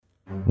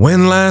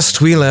When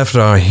last we left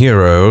our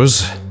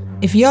heroes...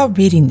 If you're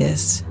reading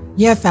this,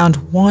 you have found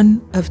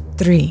one of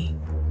 3.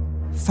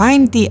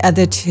 Find the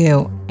other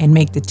 2 and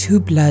make the 2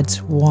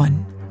 bloods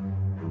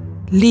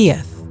 1.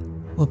 Leith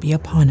will be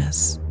upon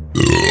us.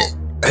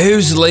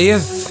 Who's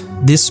Leith?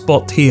 This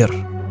spot here,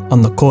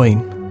 on the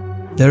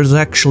coin, there's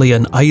actually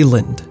an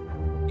island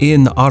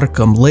in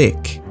Arkham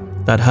Lake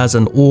that has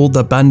an old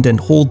abandoned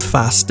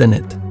holdfast in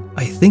it.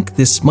 I think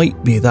this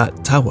might be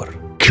that tower.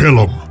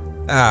 Kill him.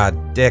 Ah,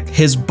 dick.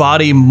 His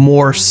body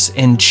morphs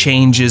and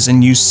changes,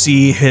 and you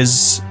see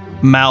his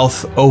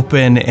mouth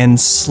open and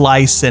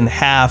slice in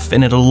half,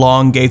 and it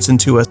elongates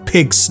into a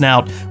pig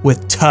snout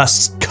with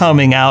tusks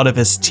coming out of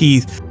his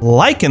teeth.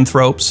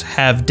 Lycanthropes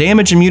have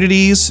damage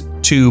immunities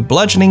to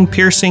bludgeoning,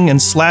 piercing,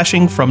 and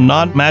slashing from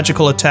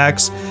non-magical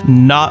attacks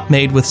not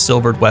made with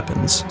silvered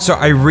weapons. So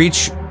I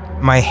reach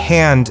my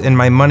hand in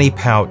my money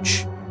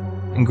pouch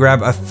and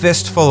grab a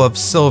fistful of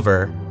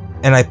silver,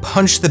 and I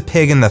punch the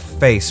pig in the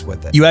face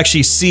with it. You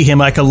actually see him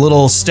like a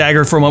little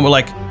staggered for a moment,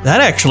 like, that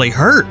actually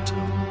hurt.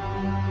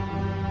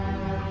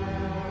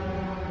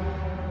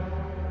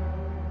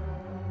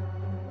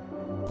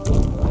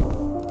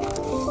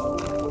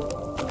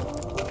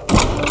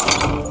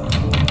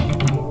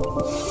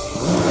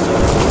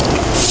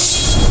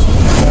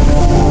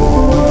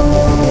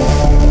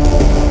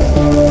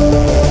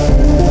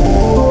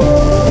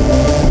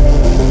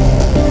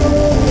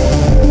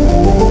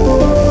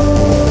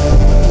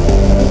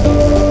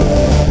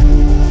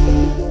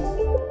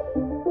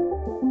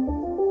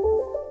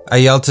 I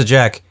yelled to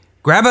Jack,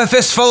 grab a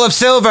fistful of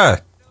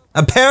silver!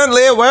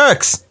 Apparently it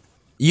works!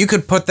 You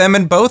could put them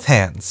in both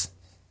hands.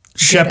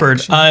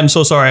 Shepard, I'm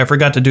so sorry. I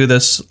forgot to do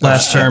this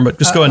last turn, but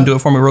just go ahead and do it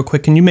for me real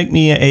quick. Can you make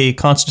me a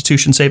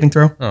Constitution saving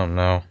throw? Oh,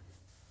 no.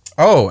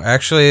 Oh,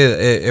 actually,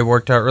 it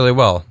worked out really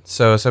well.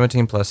 So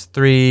 17 plus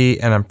 3,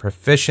 and I'm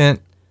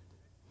proficient.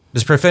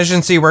 Does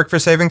proficiency work for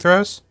saving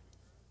throws?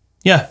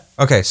 Yeah.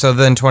 Okay, so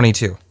then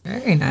 22.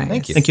 Very nice.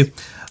 Thank you. Thank you.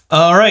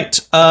 All right.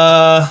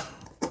 The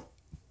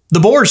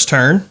boar's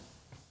turn.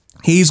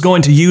 He's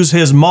going to use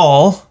his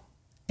maul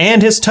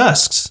and his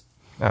tusks.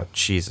 Oh,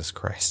 Jesus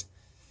Christ.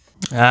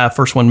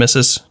 First one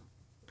misses.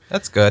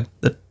 That's good.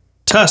 The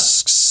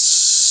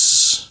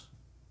tusks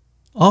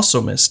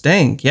also miss.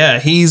 Dang. Yeah,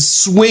 he's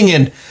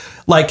swinging.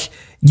 Like,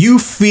 you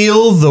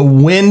feel the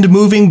wind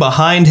moving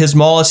behind his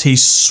maul as he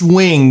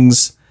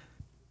swings,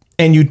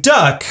 and you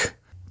duck,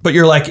 but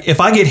you're like,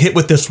 if I get hit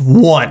with this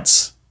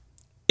once,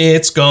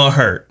 it's gonna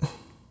hurt.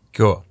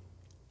 Cool.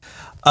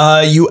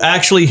 You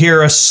actually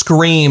hear a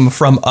scream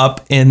from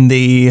up in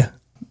the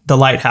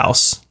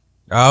lighthouse.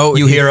 Oh,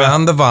 you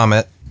found the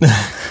vomit.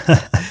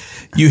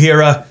 You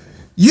hear a,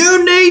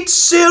 "You need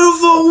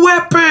silver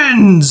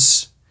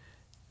weapons!"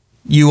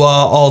 You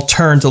all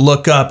turn to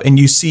look up, and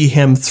you see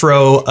him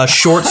throw a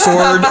short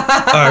sword,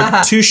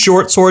 2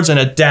 short swords and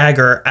a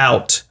dagger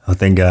out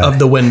thank God. of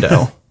the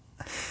window.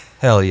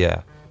 Hell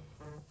yeah.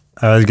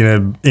 I was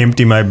going to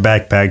empty my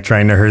backpack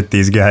trying to hurt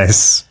these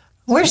guys.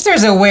 Wish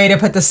there's a way to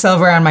put the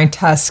silver on my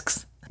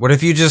tusks. What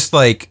if you just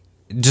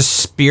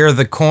spear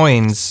the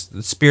coins,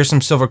 spear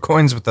some silver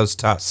coins with those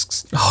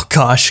tusks? Oh,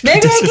 gosh.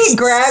 Maybe I can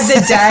grab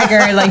the dagger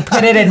and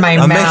put it in my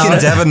I'm mouth.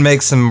 making Devin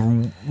make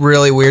some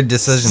really weird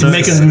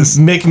decisions.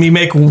 Making me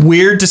make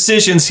weird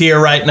decisions here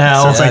right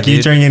now. It's like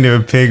you turning into a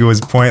pig was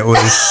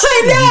pointless.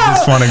 I know. You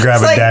just want to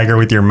grab a dagger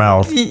with your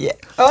mouth. Yeah.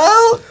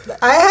 Well,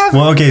 I have...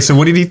 Well, okay, so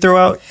what did he throw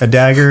out? A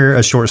dagger,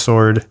 a short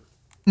sword?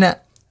 No.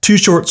 2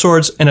 short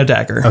swords and a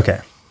dagger.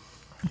 Okay.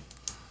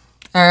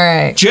 All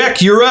right.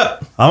 Jack, you're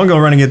up. I'm going to go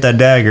run and get that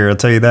dagger, I'll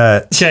tell you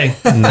that. Okay.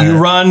 You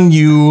run,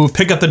 you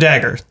pick up the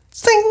dagger.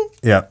 Sing.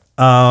 Yeah.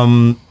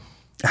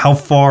 How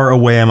far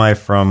away am I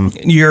from...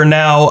 You're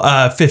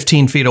now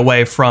 15 feet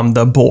away from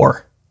the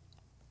boar.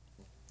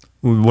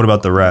 What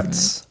about the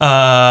rats?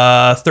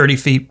 30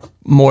 feet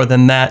more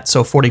than that,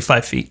 so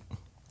 45 feet.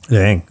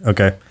 Dang,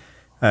 okay.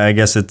 I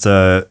guess it's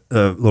a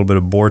little bit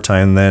of boar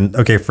time then.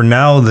 Okay, for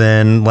now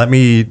then, let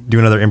me do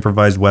another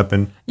improvised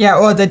weapon. Yeah,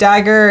 well, the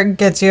dagger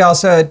gets you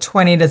also a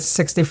 20 to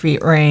 60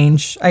 feet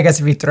range, I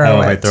guess, if you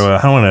throw it. I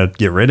don't want to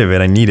get rid of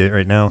it. I need it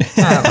right now.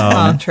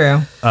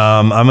 True.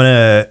 I'm going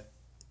to...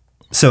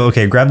 So,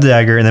 okay, grab the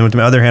dagger, and then with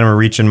my other hand, I'm going to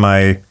reach in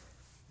my...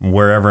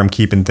 wherever I'm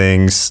keeping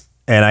things,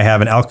 and I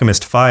have an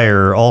alchemist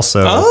fire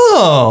also.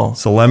 Oh!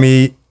 So let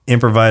me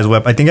improvise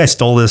weapon. I think I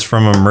stole this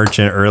from a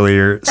merchant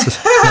earlier.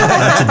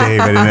 Not today,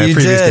 but in a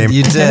previous game.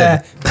 You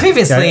did.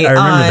 Previously I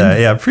remember that.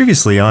 Yeah,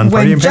 previously on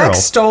Party when in Jack Peril.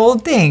 stole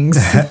things.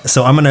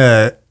 So I'm going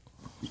to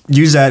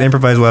use that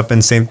improvised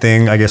weapon. Same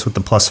thing, I guess, with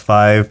the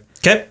 +5.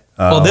 Okay.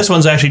 Well, this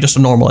one's actually just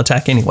a normal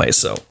attack anyway,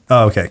 so.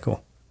 Oh, okay,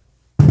 cool.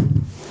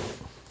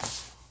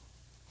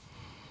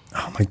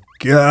 Oh my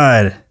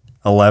God.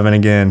 11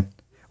 again.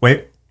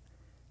 Wait.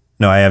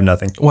 No, I have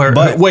nothing.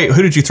 Wait,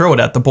 who did you throw it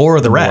at? The boar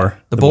or the rat? boar.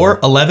 The boar,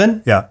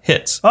 11? Yeah.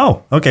 Hits.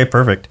 Oh, okay,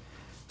 perfect.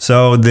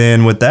 So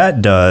then what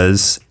that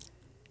does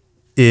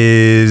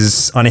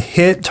is on a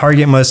hit,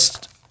 target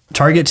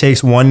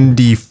takes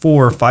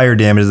 1d4 fire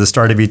damage at the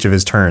start of each of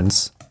his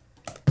turns.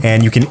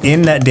 And you can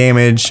end that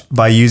damage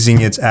by using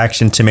its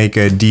action to make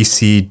a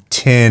DC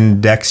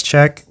D10 dex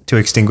check to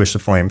extinguish the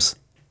flames.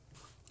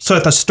 So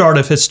at the start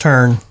of his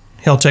turn,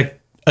 he'll take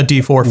a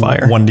D4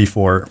 fire.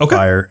 1d4 Okay.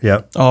 fire,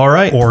 yep. All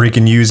right. Or he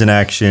can use an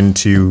action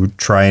to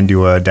try and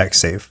do a dex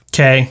save.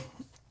 Okay.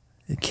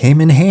 It came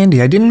in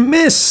handy. I didn't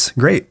miss.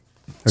 Great.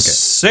 Okay.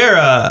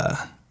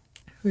 Sarah.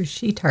 Who's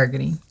she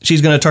targeting?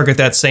 She's going to target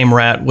that same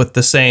rat with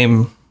the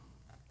same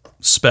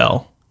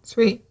spell.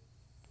 Sweet.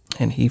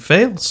 And he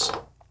fails.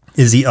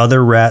 Is the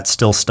other rat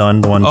still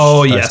stunned? The one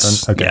Oh, that's yes.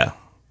 stunned? Okay. Yeah.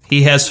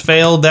 He has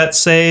failed that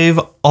save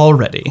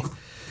already.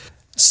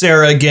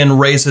 Sarah again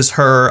raises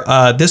her.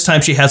 This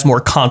time she has more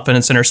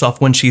confidence in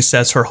herself when she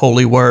says her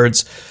holy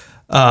words.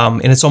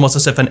 And it's almost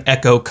as if an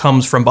echo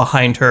comes from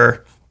behind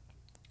her.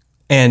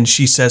 And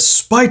she says,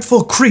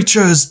 "Spiteful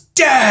creatures,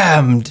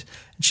 damned!"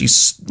 She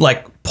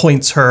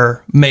points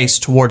her mace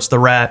towards the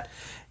rat.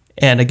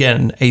 And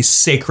again, a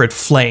sacred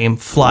flame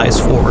flies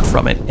forward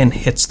from it and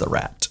hits the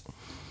rat.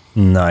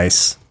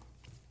 Nice.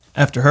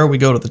 After her, we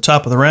go to the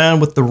top of the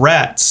round with the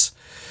rats.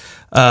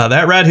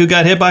 That rat who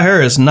got hit by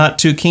her is not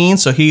too keen,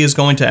 so he is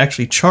going to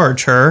actually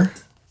charge her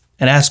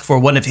and ask for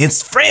one of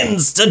his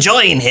friends to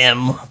join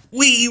him.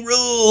 We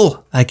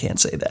rule. I can't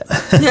say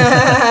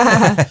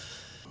that.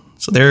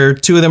 So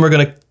two of them are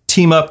going to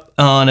team up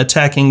on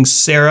attacking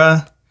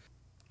Sarah.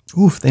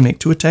 Oof, they make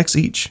 2 attacks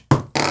each.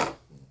 And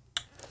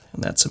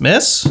that's a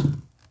miss.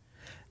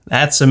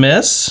 That's a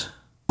miss.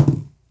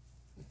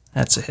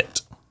 That's a hit.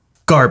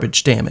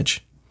 Garbage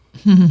damage.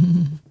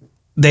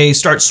 They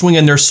start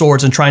swinging their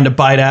swords and trying to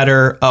bite at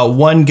her.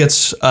 One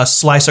gets a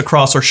slice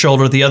across her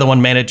shoulder. The other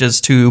one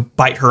manages to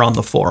bite her on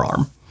the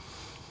forearm.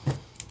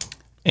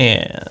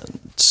 And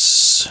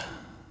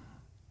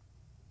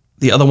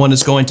the other one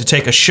is going to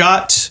take a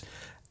shot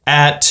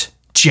at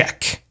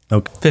Jack.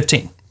 Okay.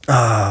 15.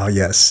 Oh,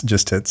 yes.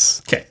 Just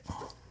hits. Okay.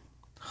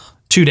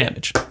 2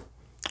 damage.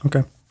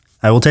 Okay.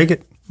 I will take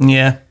it.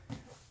 Yeah.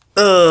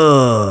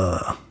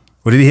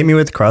 What did he hit me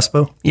with?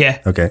 Crossbow? Yeah.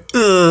 Okay.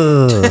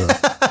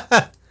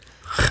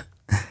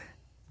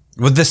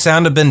 Would the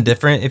sound have been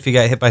different if you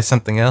got hit by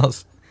something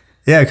else?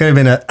 Yeah, it could have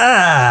been a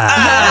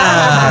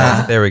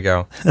There we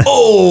go.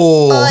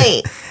 Oh.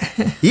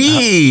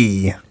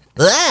 ee.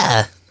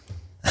 That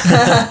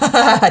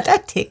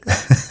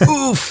takes.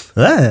 Oof.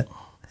 Ah.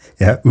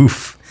 Yeah,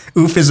 oof.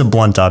 Oof is a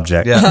blunt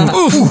object. Yeah.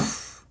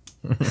 Oof.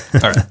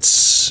 All right.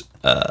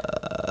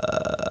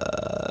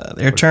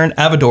 Their turn.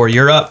 Avador,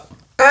 you're up.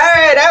 All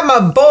right, I'm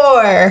a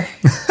boar.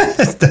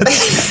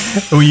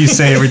 What you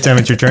say every time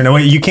it's your turn. Oh,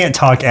 wait, you can't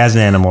talk as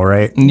an animal,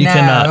 right? You No.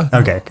 cannot.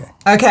 Okay.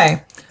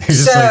 Okay. You're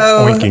just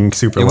So- like oinking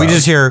super loud. We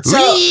just hear.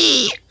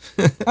 Wee,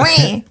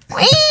 wee.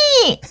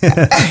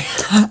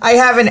 I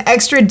have an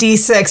extra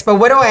D6, but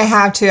what do I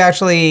have to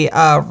actually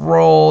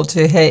roll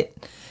to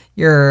hit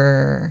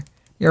your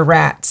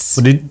rats?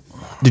 Well,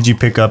 did you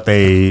pick up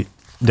a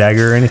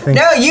dagger or anything?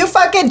 No, you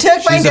fucking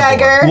took my She's a boar.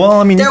 dagger. Well,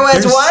 I mean, there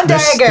was one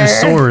dagger. There's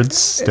swords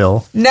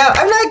still. No,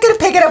 I'm not gonna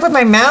pick it up with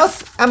my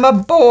mouth. I'm a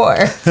boar.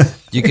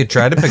 You could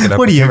try to pick it up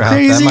What with are you, your mouth.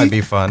 crazy? That might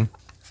be fun.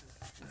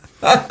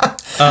 I'm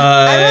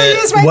gonna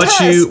use my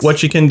tusks.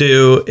 What you can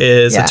do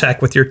is Yeah.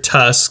 attack with your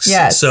tusks.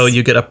 Yes. So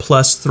you get a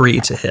 +3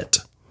 to hit.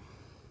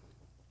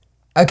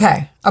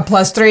 Okay, a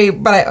 +3.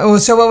 But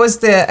so what was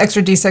the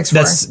extra D6 for?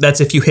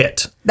 That's if you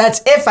hit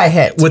That's if I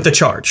hit. with the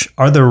charge.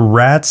 Are the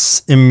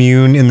rats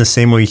immune in the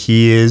same way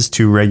he is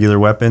to regular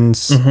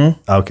weapons? Mm-hmm.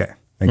 Okay.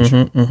 Make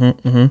sure.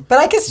 But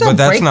I can still But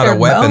that's break not their a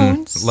weapon.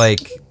 bones. I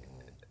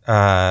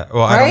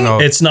Right? don't know.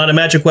 It's not a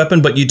magic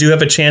weapon, but you do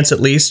have a chance at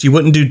least. You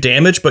wouldn't do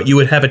damage, but you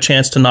would have a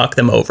chance to knock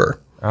them over.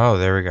 Oh,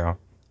 there we go.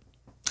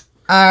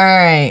 All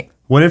right.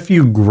 What if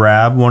you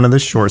grab one of the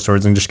short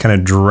swords and just kind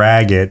of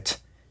drag it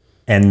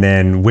and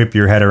then whip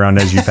your head around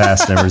as you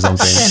pass them or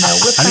something? I'm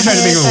just trying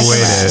to think of a way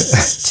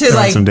to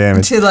throw some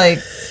damage. But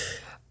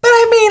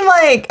I mean,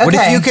 like, okay. What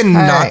if you can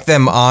all knock right.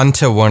 them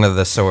onto one of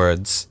the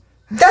swords?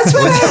 That's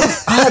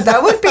what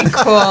that would be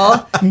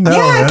cool.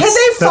 Yeah, can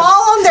they fall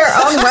on their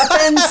own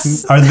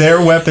weapons? Are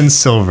their weapons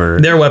silver?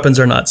 Their weapons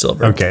are not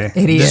silver. Okay.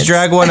 Idiots. Just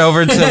drag one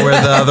over to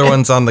where the other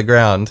one's on the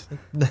ground.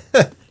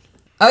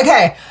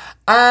 Okay.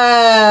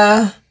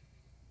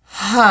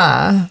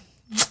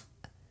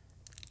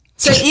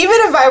 So even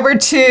if I were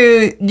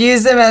to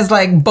use them as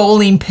like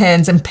bowling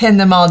pins and pin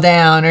them all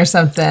down or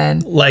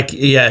something.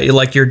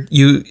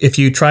 If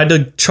you tried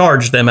to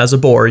charge them as a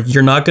boar,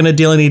 you're not going to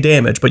deal any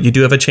damage, but you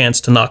do have a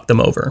chance to knock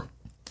them over.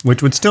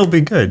 Which would still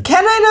be good.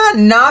 Can I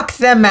not knock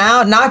them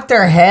out, knock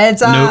their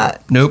heads off?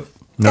 Nope.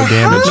 No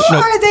damage. How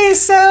are they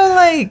so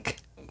like?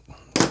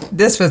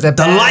 This was a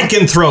The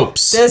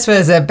lycanthropes. This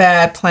was a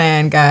bad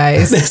plan,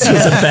 guys. This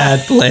was a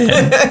bad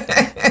plan.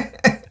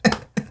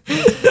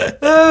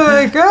 Oh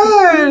my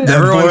god! boy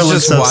Everyone's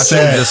looks just watching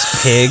upset.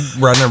 this pig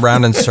run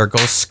around in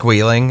circles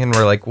squealing, and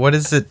we're like, what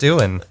is it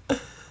doing? All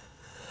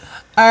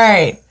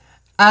right.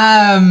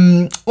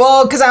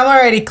 Well, because I'm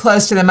already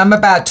close to them. I'm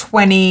about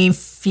 20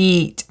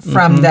 feet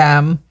from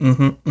them.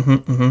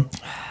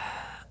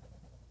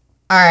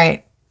 All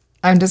right.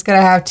 I'm just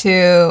gonna have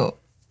to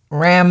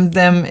ram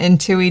them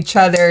into each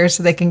other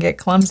so they can get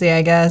clumsy,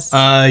 I guess.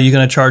 You're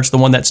going to charge the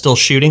one that's still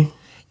shooting?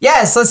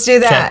 Yes, let's do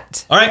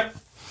that. All right.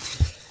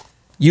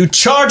 You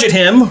charge at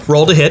him.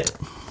 Roll to hit.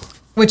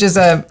 Which is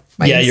a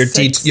Your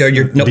D6. your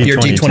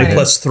D20 D20.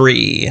 plus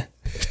 3.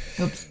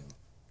 Oops.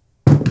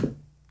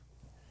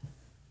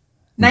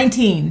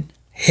 19.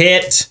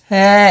 Hit.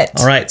 Hit.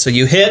 All right, so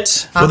you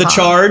hit with a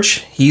charge.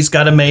 He's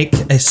got to make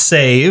a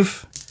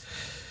save.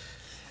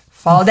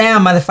 Fall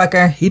down,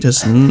 motherfucker. He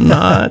does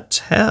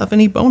not have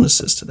any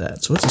bonuses to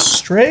that, so it's a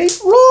straight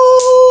roll.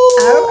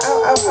 Ow,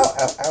 ow, ow, ow,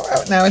 ow, ow,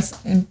 ow. Now it's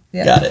in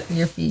Got it.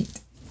 your feet.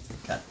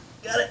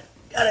 Got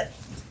it.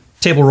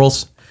 Table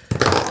rolls.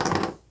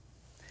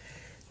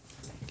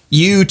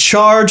 You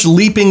charge,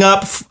 leaping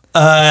up,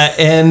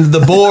 and the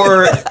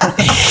boar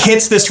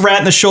hits this rat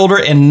in the shoulder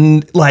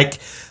and like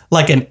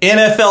an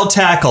NFL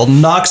tackle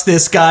knocks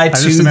this guy to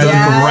just the imagine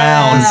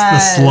ground. The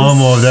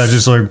slow-mo of that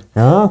just like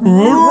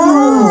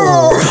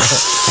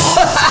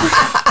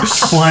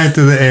flying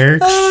through the air.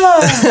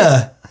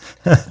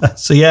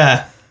 So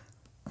yeah,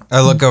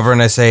 I look over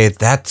and I say,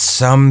 "That's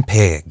some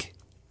pig."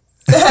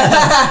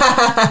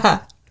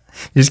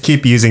 You just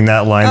keep using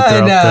that line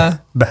throughout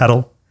the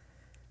battle.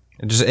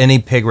 Just any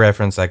pig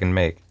reference I can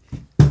make.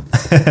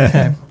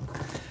 right.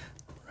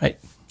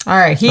 All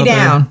right, he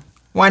down.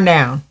 One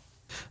down.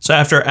 So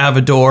after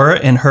Avador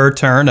in her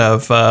turn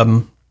of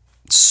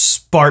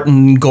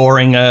Spartan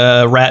goring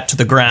a rat to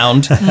the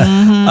ground,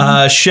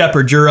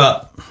 Shepard, you're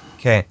up.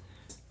 Okay.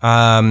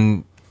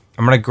 I'm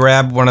gonna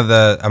grab one of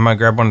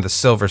the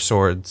silver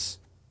swords.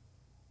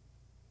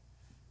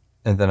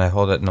 And then I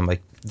hold it and I'm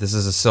like, this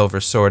is a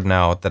silver sword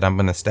now that I'm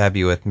gonna stab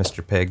you with,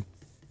 Mr. Pig.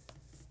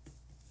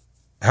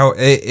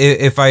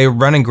 If I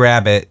run and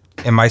grab it,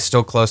 am I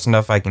still close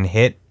enough I can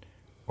hit?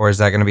 Or is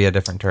that gonna be a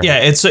different turn? Yeah,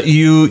 it's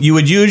you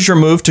would use your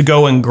move to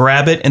go and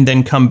grab it and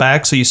then come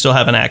back, so you still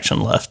have an action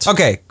left.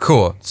 Okay,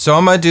 cool. So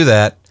I'm gonna do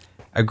that.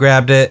 I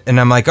grabbed it and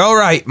I'm like, all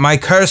right, my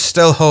curse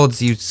still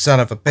holds, you son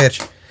of a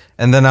bitch.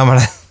 And then I'm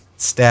gonna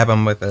stab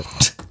him with it.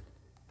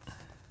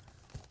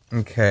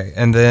 Okay,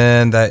 and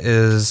then that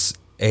is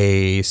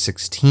a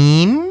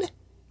 16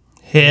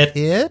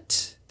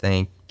 Hit.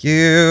 Thank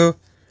you.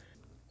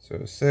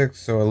 So 6,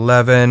 so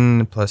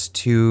 11 plus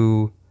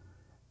 2,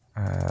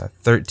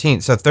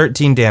 13. So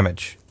 13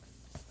 damage.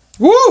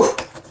 Woo!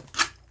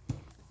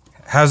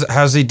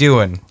 How's he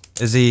doing?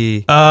 Is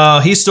he?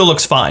 He still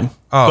looks fine.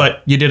 Oh.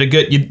 But you did a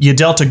good. You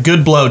dealt a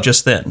good blow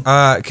just then.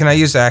 Can I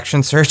use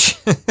action search?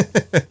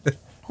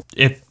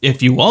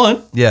 If you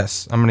want.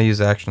 Yes, I'm gonna use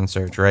action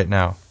search right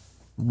now.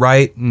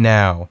 Right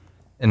now.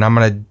 And I'm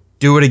gonna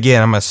do it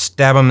again. I'm gonna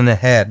stab him in the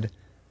head.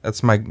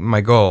 That's my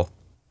goal.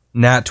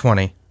 Nat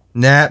 20.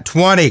 Nat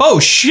 20. Oh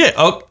shit.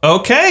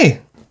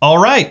 Okay. All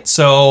right.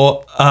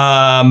 So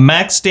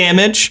max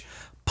damage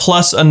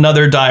plus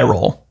another die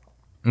roll.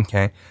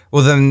 Okay.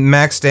 Well, then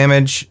max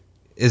damage,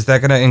 is that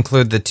gonna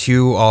include the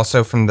 2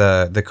 also from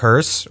the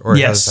curse? Or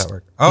Yes. how does that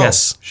work? Oh,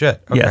 Yes.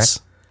 shit. Okay.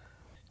 Yes.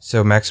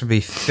 So max would be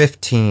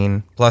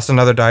 15 plus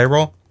another die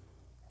roll?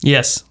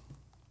 Yes.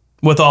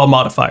 With all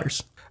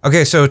modifiers.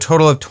 Okay, so a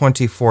total of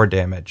 24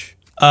 damage.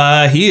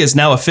 He is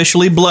now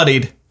officially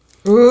bloodied.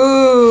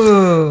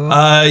 Ooh.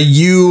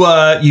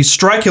 You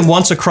strike him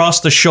once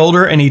across the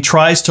shoulder and he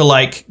tries to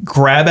like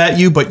grab at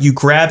you, but you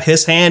grab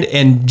his hand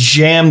and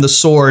jam the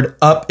sword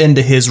up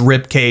into his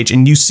rib cage,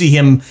 and you see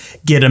him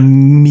get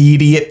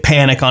immediate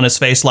panic on his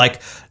face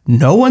like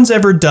no one's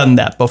ever done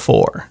that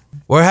before.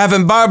 We're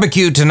having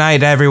barbecue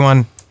tonight,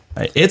 everyone.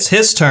 It's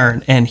his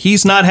turn and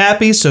he's not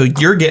happy, so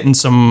you're getting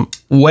some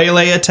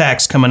waylay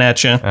attacks coming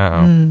at you.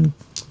 Uh-oh.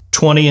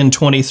 20 and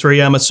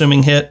 23, I'm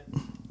assuming hit.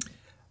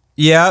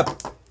 Yep.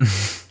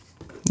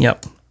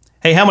 Yep.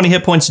 Hey, how many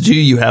hit points do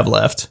you have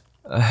left?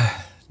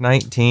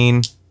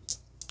 19.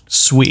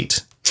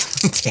 Sweet.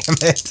 Damn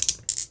it.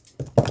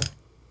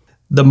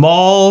 The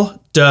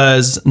maul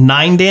does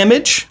 9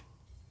 damage.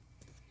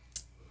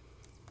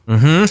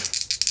 Mm-hmm.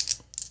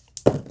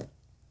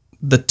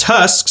 The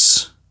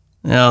tusks,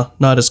 no,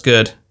 not as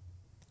good.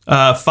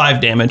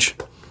 5 damage.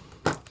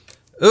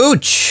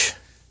 Ooch.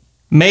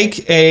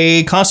 Make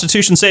a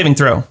Constitution saving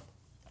throw.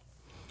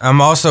 I'm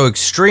also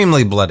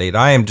extremely bloodied.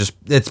 I am just,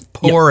 it's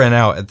pouring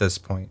out at this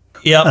point.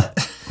 Yep.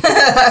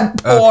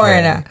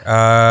 Pouring.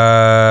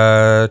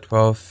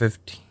 12,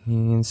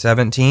 15,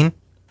 17.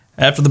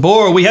 After the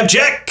boar, we have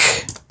Jack.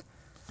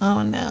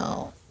 Oh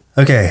no.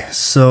 Okay,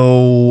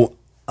 so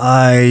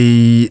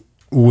I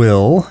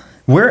will.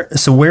 Where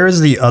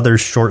is the other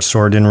short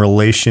sword in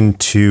relation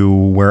to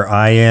where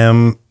I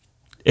am?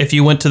 If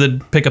you went to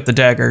pick up the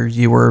dagger,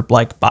 you were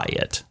like by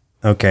it.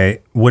 Okay,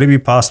 would it be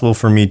possible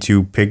for me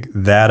to pick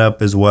that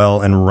up as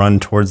well and run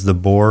towards the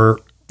boar?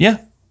 Yeah.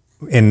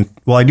 And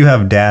well, I do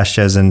have dash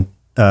as an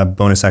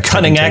bonus action.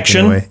 Cunning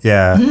action? Anyway.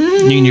 Yeah.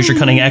 You can use your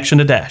cunning action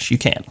to dash. You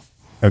can.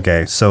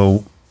 Okay,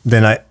 so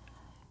then I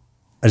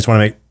just want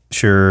to make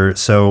sure.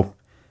 So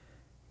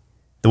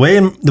the way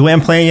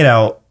I'm playing it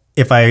out,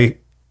 if I've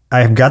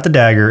got the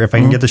dagger, if I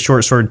can get the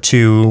short sword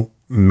to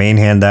main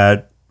hand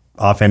that,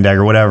 offhand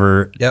dagger,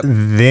 whatever, Yep.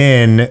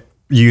 then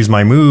use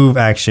my move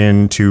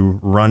action to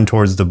run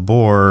towards the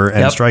boar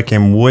and Yep. strike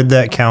him. Would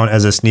that count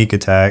as a sneak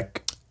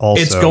attack?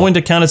 also? It's going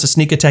to count as a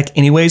sneak attack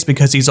anyways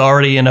because he's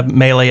already in a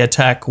melee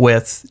attack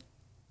with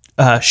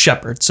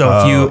Shepard.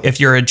 So if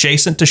you're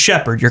adjacent to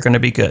Shepard, you're going to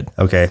be good.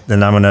 Okay,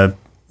 then I'm going to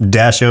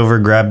dash over,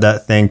 grab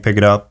that thing, pick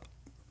it up,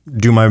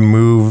 do my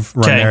move,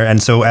 run there.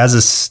 And so as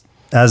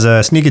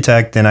a sneak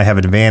attack, then I have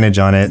advantage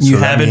on it. You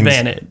so have that means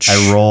advantage.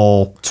 I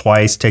roll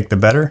twice, take the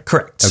better?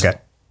 Correct. Okay.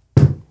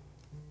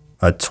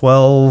 A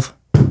 12.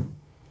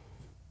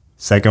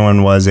 Second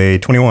one was a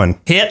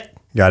 21. Hit.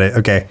 Got it.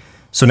 Okay.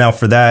 So now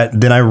for that,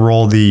 then I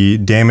roll the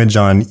damage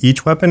on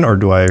each weapon, or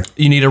do I?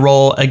 You need to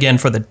roll again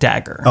for the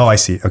dagger. Oh, I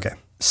see. Okay.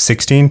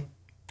 16.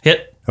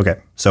 Hit.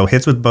 Okay. So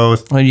hits with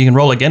both. Well, you can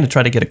roll again to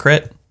try to get a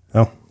crit.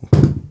 Oh.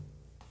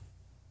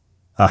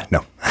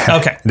 No.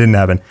 Okay. It didn't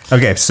happen.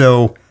 Okay.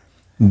 So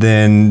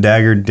then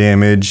dagger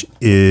damage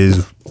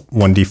is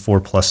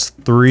 1d4 plus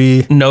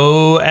 3.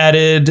 No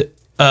added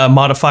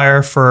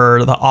modifier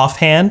for the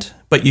offhand,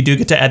 but you do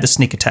get to add the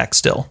sneak attack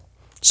still.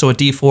 So a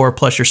d4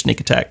 plus your sneak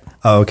attack.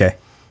 Oh, okay.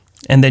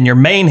 And then your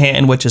main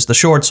hand, which is the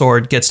short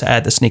sword, gets to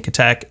add the sneak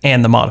attack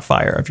and the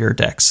modifier of your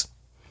dex.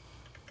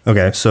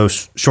 Okay. So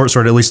short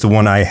sword, at least the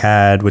one I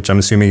had, which I'm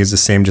assuming is the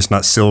same, just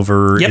not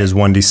silver, Yep. is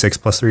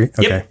 1d6 plus 3.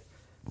 Okay. Yep.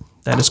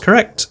 That is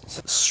correct.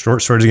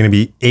 Short sword is going to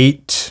be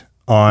 8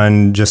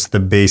 on just the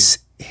base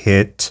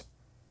hit.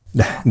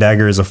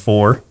 Dagger is a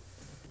 4.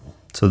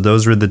 So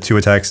those were the 2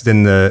 attacks.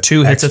 Then the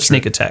 2 hits of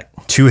sneak attack.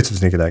 2 hits of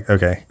sneak attack.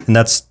 Okay. And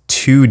that's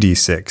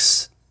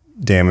 2d6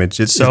 damage.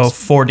 So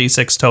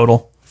 4d6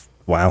 total.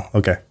 Wow.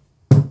 Okay.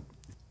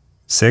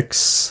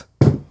 6,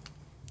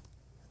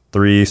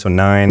 3, so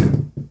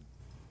 9,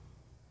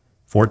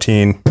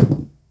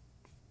 14,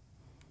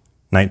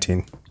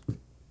 19.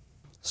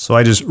 So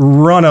I just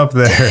run up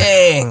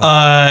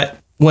there.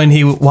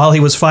 While he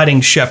was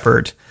fighting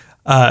Shepard,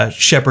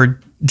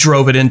 Shepard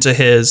drove it into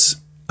his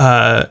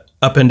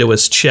up into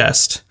his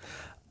chest.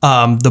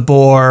 The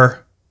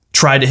boar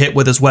tried to hit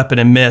with his weapon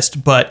and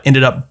missed, but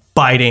ended up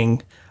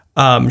biting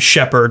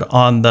Shepard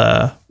on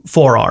the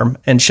forearm,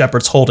 and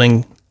Shepard's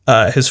holding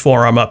his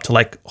forearm up to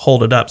like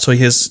hold it up, so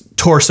his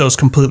torso's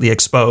completely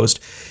exposed.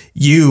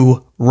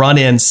 You run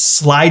in,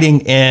 sliding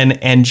in,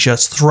 and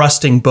just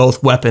thrusting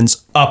both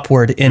weapons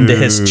upward into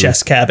his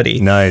chest cavity.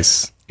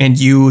 Nice. And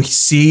you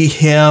see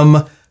him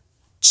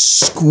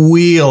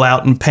squeal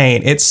out in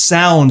pain. It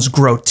sounds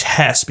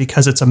grotesque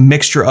because it's a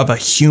mixture of a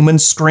human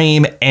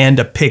scream and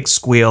a pig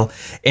squeal,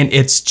 and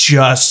it's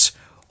just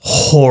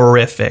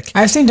horrific.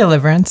 I've seen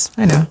Deliverance.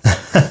 I know.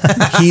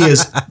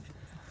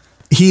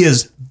 He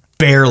is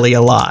barely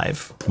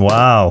alive.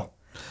 Wow.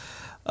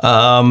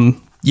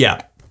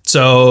 Yeah.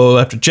 So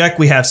after Jack,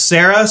 we have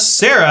Sarah.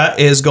 Sarah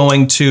is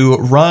going to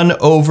run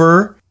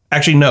over.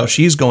 Actually, no,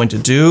 she's going to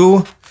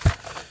do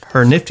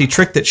her nifty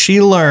trick that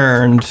she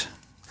learned.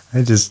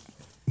 I'm just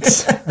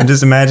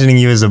imagining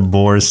you as a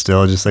boar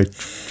still, just like,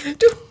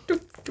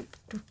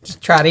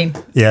 Just trotting.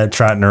 yeah,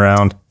 trotting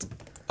around.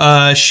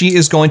 She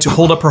is going to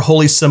hold up her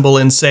holy symbol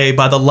and say,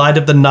 "By the light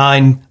of the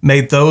 9,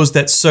 may those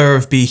that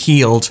serve be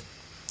healed."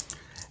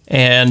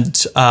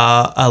 And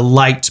a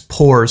light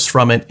pours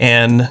from it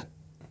and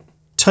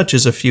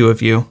touches a few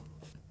of you.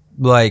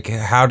 Like,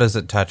 how does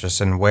it touch us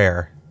and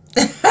where?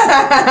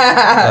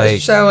 Like,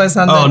 Show us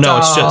on the Oh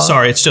no,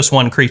 doll. it's just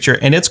one creature,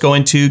 and it's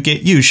going to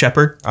get you,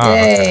 Shepard.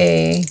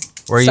 Yay.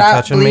 where are you Stop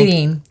touching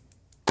me?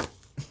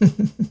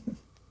 bleeding.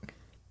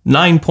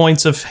 9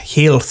 points of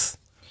health.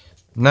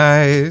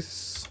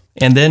 Nice.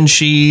 And then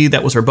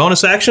that was her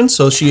bonus action,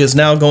 so she is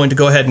now going to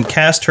go ahead and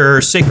cast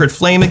her Sacred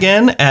Flame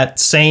again at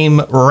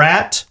same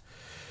rat,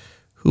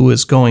 who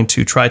is going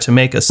to try to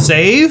make a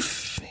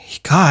save.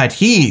 God,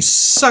 he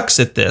sucks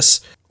at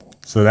this.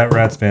 So that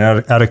rat's been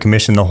out of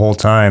commission the whole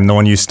time. The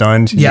one you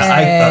stunned?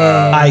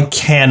 Yeah, I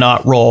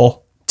cannot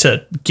roll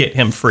to get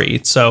him free,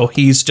 so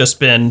he's just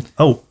been...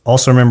 Oh,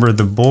 also remember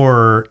the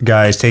boar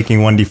guy is taking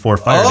 1d4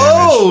 fire damage.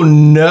 Oh,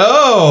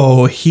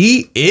 no,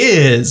 he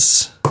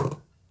is.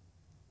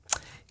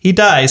 He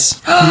dies.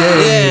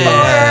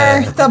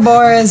 The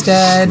boar is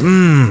dead.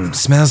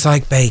 Smells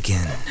like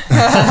bacon.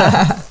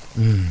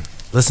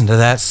 Listen to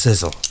that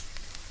sizzle.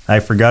 I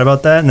forgot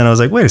about that, and then I was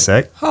like, wait a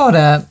sec. Hold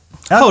up.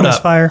 Hold Alchemist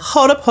up. fire.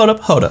 Hold up.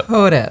 Hold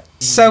up.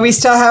 So we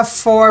still have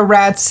 4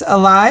 rats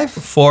alive,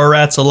 4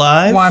 rats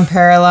alive. 1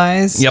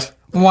 paralyzed. Yep.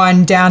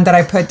 1 down that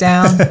I put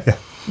down,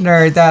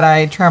 or that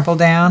I trampled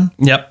down.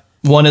 Yep.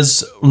 1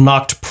 is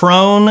knocked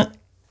prone,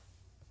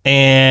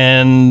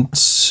 and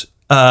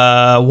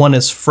 1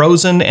 is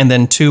frozen, and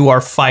then 2 are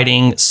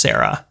fighting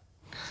Sarah.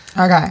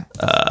 Okay.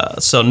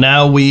 So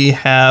now we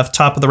have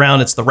top of the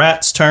round. It's the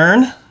rat's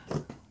turn.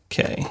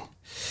 Okay.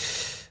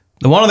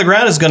 The one on the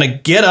ground is going to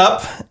get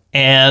up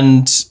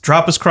and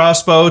drop his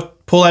crossbow,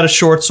 pull out a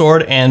short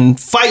sword, and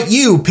fight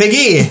you,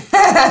 piggy.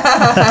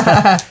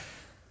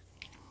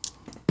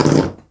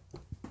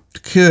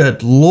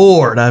 Good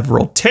Lord, I've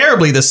rolled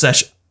terribly this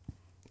session.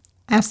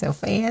 I'm so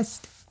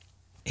fast.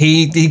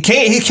 He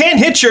can't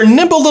hit your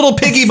nimble little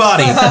piggy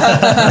body.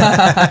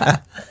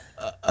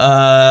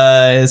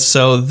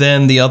 So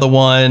then the other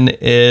one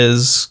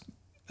is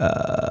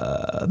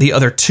the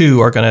other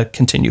 2 are going to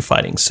continue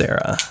fighting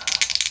Sarah.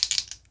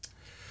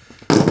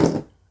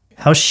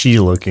 How's she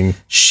looking?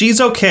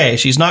 She's okay.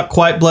 She's not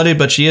quite bloodied,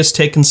 but she has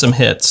taken some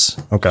hits.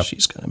 Okay.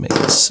 She's going to make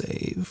a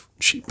save.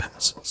 She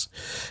passes.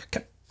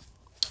 Okay.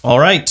 All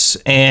right.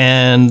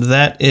 And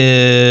that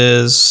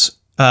is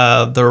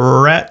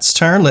the rat's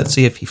turn. Let's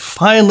see if he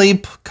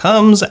finally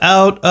comes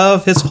out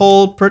of his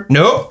hold.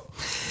 Nope.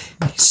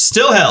 He's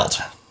still held.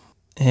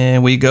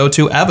 And we go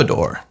to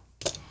Avador.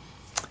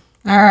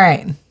 All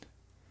right.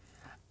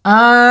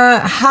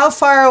 How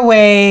far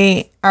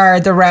away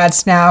are the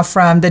rats now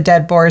from the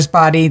dead boar's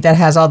body that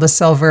has all the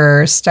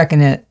silver stuck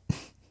in it?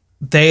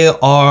 There's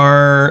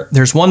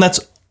one that's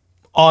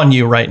on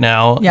you right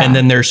now, Yeah. and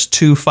then there's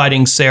 2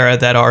 fighting Sarah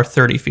that are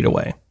 30 feet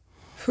away.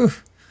 All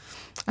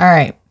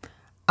right.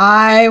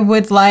 I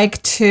would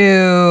like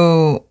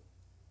to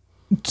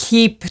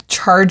keep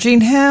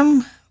charging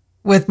him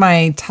with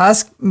my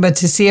tusk, but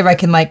to see if I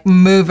can like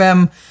move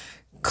him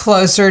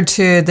closer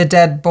to the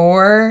dead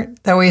boar.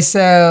 That way,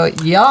 so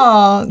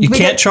y'all. You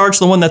can't charge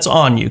the one that's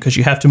on you because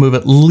you have to move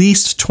at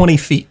least 20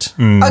 feet.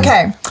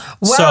 Okay.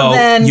 Well, So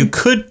then. you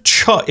could,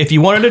 if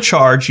you wanted to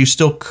charge, you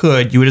still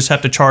could. You would just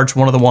have to charge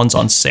one of the ones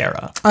on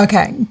Sarah.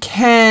 Okay.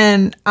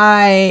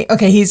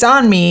 Okay, he's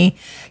on me.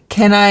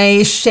 Can I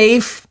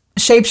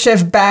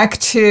shapeshift back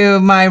to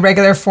my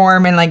regular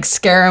form and like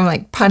scare him,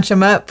 like punch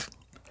him up?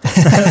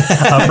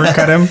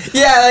 Uppercut him?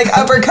 Yeah, like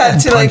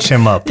uppercut to like Punch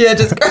him up. Yeah,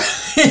 just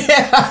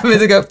yeah. I'm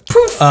gonna go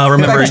poof.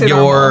 Remember, back to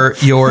normal.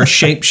 your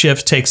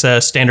shapeshift takes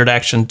a standard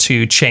action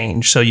to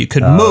change, so you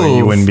could move.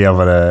 You wouldn't be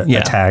able to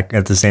Yeah. attack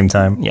at the same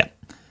time Yeah.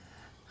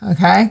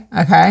 Okay.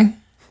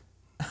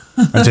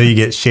 until you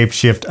get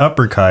shapeshift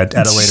uppercut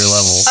at a later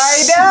level.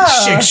 I know.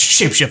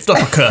 Shapeshift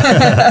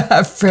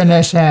uppercut.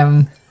 Finish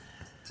him.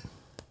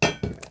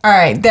 All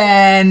right,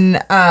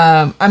 then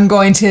I'm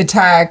going to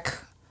attack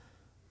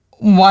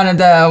one of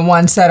the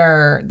ones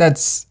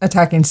that's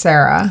attacking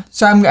Sarah.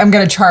 So I'm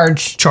going to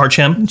charge Charge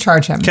him.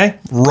 him. Okay.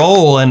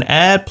 Roll and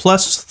add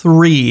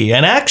 +3.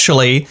 And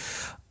actually,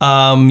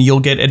 you'll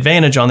get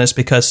advantage on this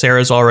because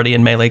Sarah's already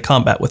in melee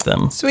combat with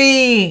them.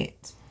 Sweet.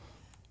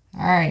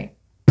 All right.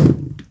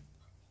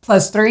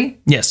 +3,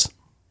 Yes.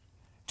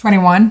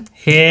 21.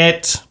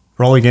 Hit.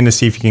 Roll again to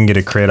see if you can get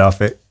a crit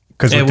off it.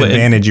 Because It with would-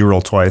 advantage, you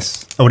roll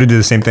twice. Oh, would it do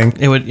the same thing?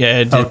 It would, yeah.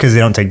 It Oh, did. because they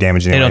don't take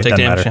damage anyway. don't take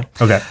Doesn't damage, matter.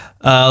 Okay.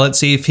 Let's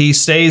see if he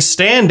stays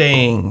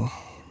standing.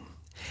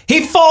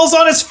 He falls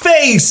on his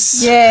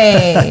face.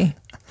 Yay.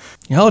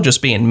 Y'all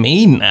just being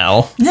mean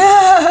now.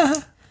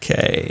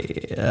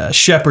 Okay.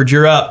 Shepard,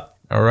 you're up.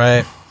 All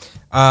right.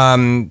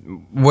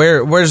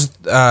 Where's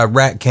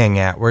Rat King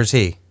at? Where's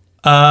he?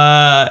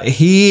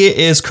 He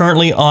is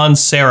currently on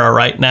Sarah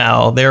right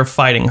now. They're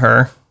fighting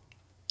her.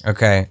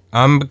 Okay,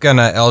 I'm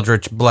gonna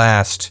Eldritch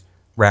Blast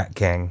Rat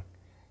King,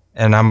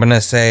 and I'm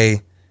gonna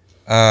say,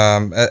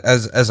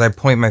 as I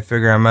point my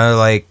finger, I'm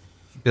gonna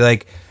be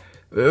like,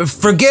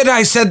 forget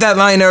I said that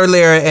line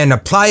earlier and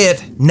apply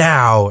it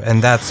now,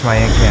 and that's my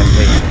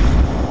incantation.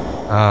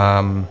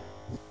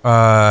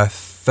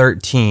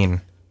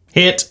 13.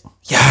 Hit.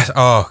 Yes.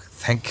 Oh,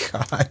 thank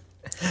God.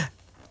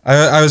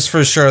 I was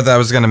for sure that I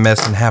was gonna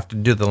miss and have to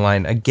do the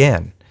line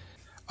again.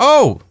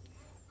 Oh.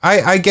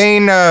 I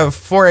gain 4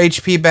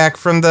 HP back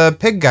from the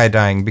pig guy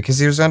dying because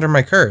he was under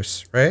my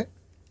curse, right?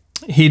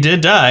 He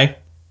did die.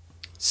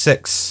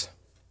 6.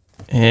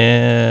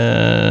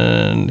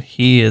 And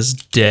he is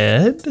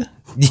dead.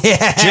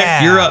 Yeah.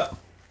 Jack, you're up.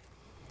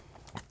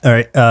 All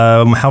right.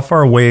 How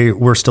far away?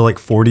 We're still like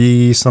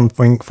 40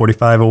 something,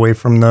 45 away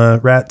from the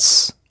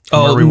rats.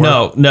 from where Oh, we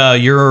were? no.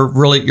 You're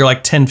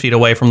like 10 feet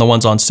away from the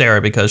ones on Sarah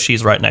because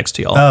she's right next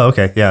to y'all. Oh,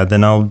 okay. Yeah.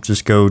 Then I'll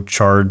just go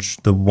charge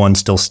the one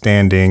still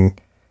standing.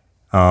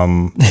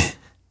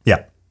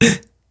 Yeah.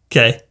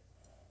 Okay.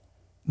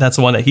 That's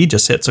the one that he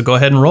just hit, so go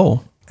ahead and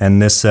roll.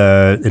 And this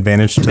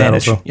advantage to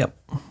Advantage. that also?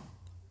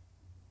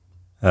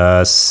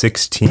 Yep.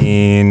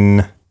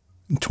 16,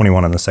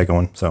 21 on the second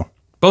one. So,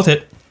 Both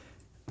hit.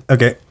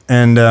 okay.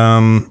 And,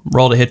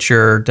 Roll to hit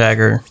your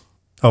dagger.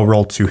 oh,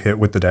 roll to hit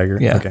with the dagger.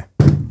 Yeah. Okay.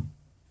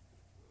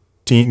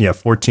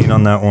 14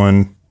 on that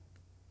one.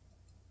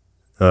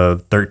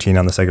 13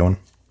 on the second one.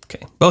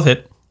 Okay. Both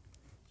hit.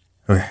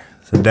 Okay.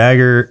 So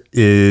dagger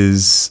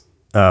is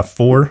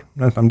 4.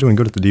 I'm doing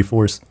good at the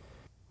D4s.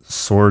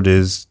 Sword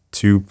is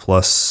 2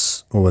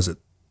 plus, what was it?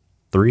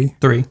 3?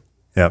 3.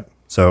 Yep.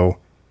 So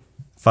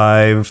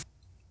 5,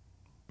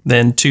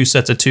 Then 2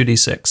 sets of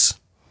 2d6.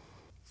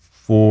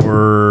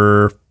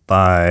 4,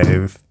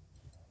 5,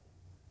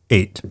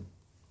 8.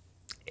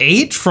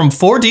 8 from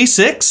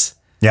 4d6?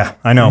 Yeah,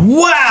 I know.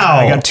 Wow.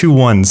 I got 2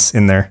 1s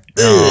in there.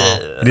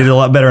 I did a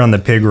lot better on the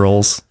pig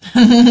rolls.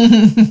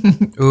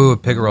 Ooh,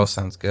 pig roll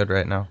sounds good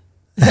right now.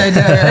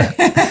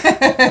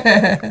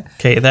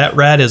 Okay, that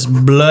rat is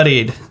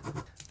bloodied.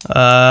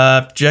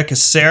 Jack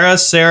is Sarah.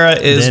 Sarah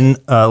is. Then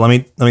let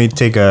me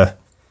take a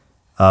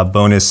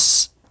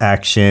bonus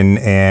action,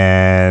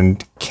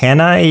 and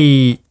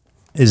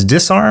is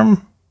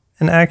disarm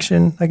an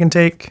action I can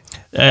take?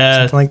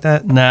 Something like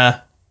that? Nah.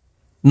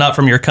 Not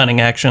from your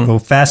cunning action. Well,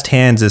 fast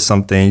hands is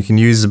something. You can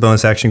use the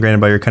bonus action granted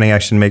by your cunning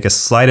action to make a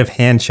sleight of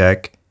hand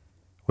check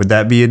Would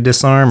that be a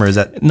disarm, or is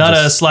that Not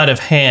a sleight of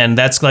hand.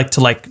 That's like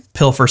to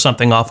pilfer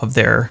something off of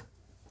their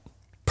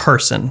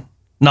person,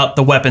 not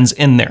the weapons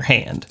in their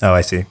hand. Oh,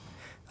 I see.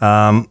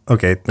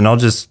 Okay, then I'll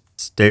just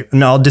stay.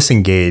 No, I'll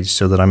disengage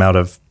so that I'm out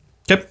of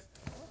Yep.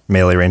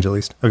 melee range at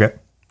least. Okay.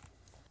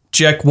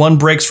 Jack, one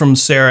breaks from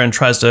Sarah and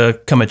tries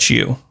to come at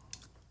you.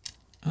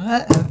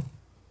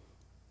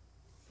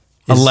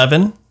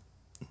 11,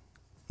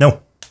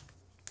 No.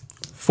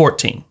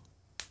 14.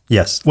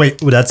 Yes.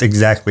 Wait. Well, that's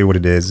exactly what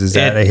it is. Is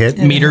that a hit?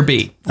 Meter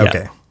beat. Yeah.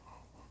 Okay.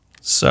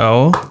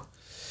 So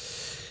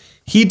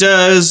he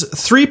does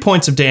 3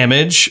 points of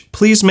damage.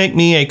 Please make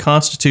me a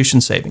Constitution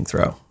saving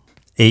throw.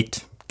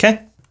 8.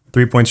 Okay.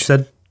 3 points. You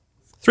said.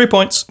 3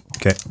 points.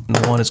 Okay. And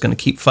the one is going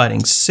to keep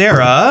fighting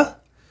Sarah.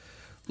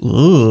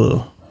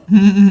 Ooh.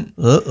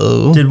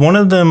 Uh-oh.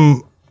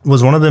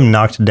 Was one of them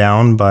knocked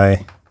down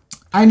by?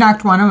 I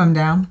knocked one of them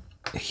down.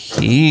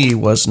 He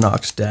was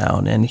knocked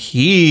down, and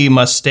he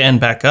must stand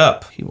back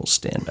up. He will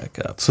stand back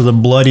up. So the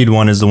bloodied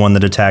one is the one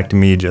that attacked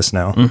me just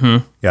now.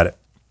 Mm-hmm. Got it.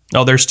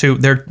 Oh, there's two.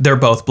 They're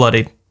both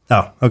bloodied.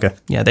 Oh, okay.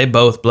 Yeah, they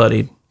both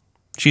bloodied.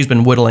 She's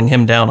been whittling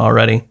him down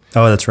already.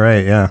 Oh, that's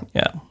right. Yeah.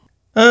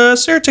 Yeah.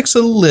 Sarah takes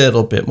a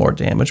little bit more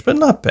damage, but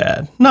not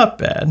bad. Not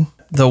bad.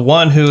 The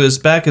one who is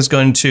back is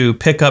going to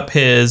pick up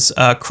his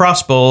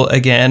crossbow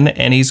again,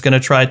 and he's going to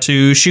try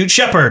to shoot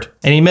Shepard,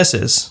 and he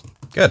misses.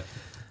 Good.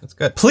 That's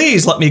good.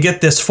 Please let me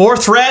get this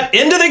fourth rat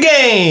into the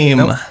game.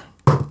 Nope.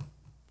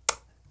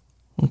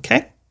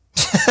 Okay.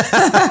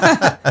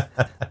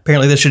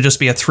 Apparently, this should just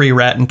be a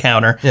 3-rat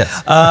encounter.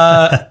 Yes.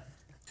 That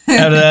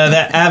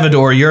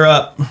Avador, you're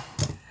up. All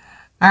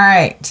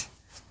right.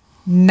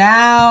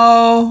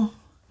 Now,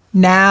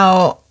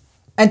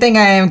 I think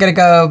I am going to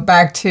go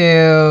back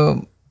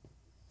to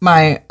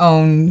my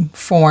own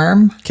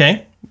form.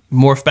 Okay.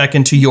 Morph back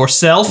into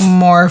yourself.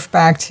 Morph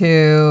back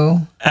to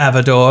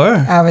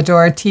Avador.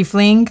 Avador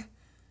Tiefling.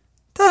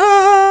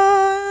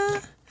 Ta-da!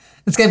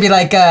 It's going to be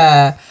like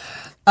a...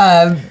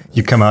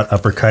 You come out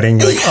uppercutting.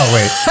 You're like, oh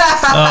wait.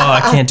 Oh,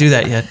 I can't do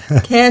that yet.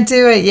 Can't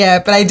do it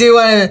yet, but I do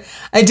want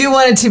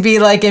it to be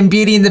like in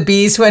Beauty and the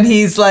Beast when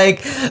he's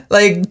like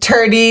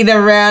turning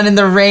around in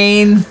the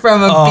rain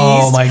from a beast.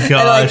 Oh my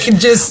gosh. And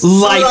like just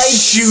Light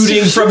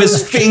shooting from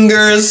his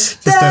fingers.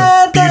 Just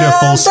a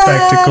beautiful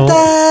spectacle.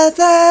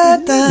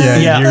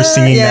 Yeah, you're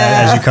singing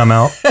that as you come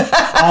out.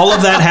 All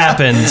of that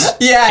happens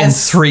Yes. in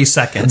 3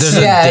 seconds.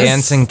 There's Yes. a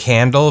dancing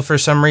candle for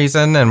some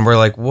reason, and we're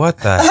like, what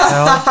the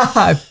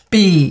hell?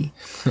 B.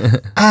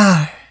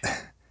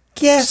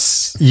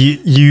 Yes.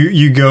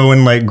 You go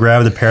and like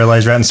grab the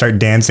paralyzed rat and start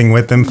dancing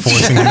with them,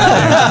 forcing him to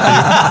dance with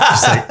you.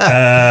 Just like,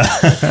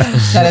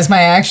 That is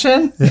my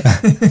action.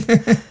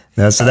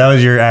 no, so that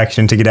was your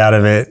action to get out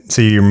of it.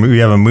 So you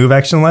have a move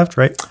action left,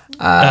 right?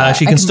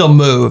 She can still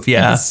move,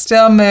 yeah.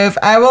 Still move.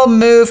 I will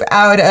move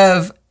out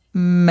of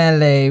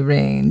melee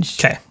range.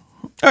 Okay.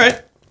 All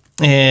right.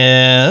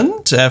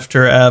 And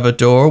after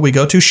Avador, we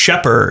go to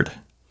Shepard.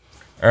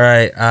 All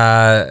right,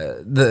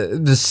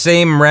 the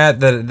same rat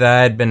that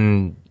I had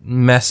been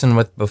messing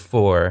with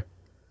before.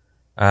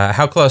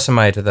 How close am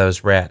I to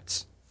those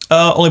rats?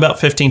 Only about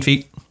 15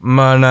 feet. I'm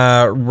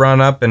gonna run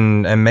up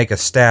and make a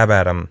stab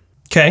at them.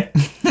 Okay.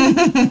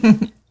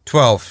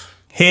 12.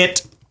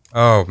 Hit.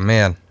 Oh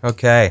man.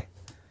 Okay.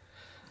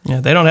 Yeah,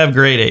 they don't have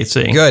great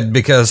AC. Good,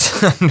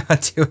 because I'm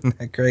not doing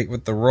that great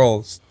with the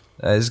rolls.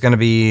 It's gonna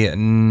be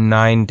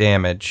 9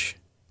 damage.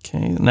 Okay,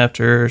 and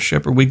after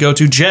Shepard, we go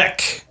to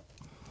Jack.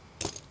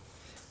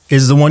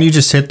 Is the one you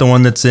just hit the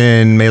one that's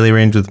in melee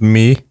range with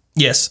me?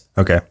 Yes.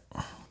 Okay.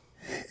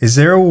 Is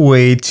there a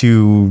way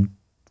to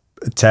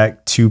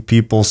attack 2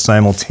 people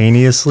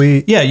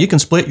simultaneously? Yeah, you can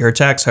split your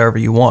attacks however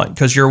you want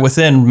because you're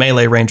within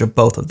melee range of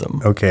both of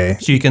them. Okay.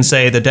 So you can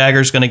say the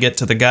dagger's going to get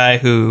to the guy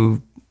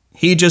who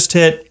he just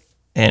hit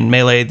and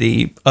melee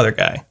the other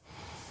guy.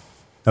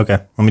 Okay.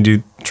 Let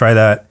me try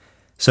that.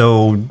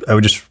 So I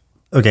would just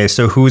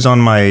so who's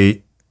on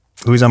my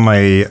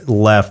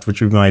left,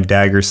 which would be my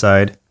dagger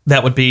side?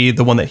 That would be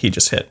the one that he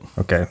just hit.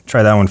 Okay.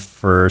 Try that one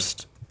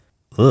first.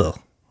 Ugh.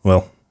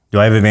 Well, do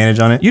I have advantage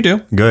on it? You do.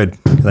 Good,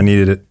 because I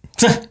needed it.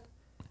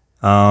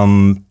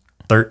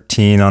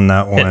 13 on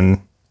that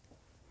one.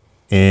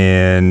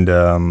 And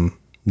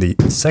the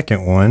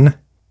second one,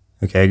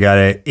 okay, I got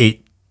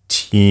a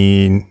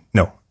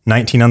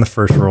 19 on the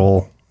first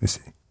roll. Let me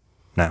see.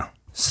 No,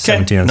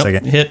 17 on the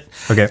second. Hit.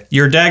 Okay,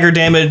 Your dagger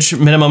damage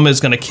minimum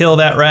is going to kill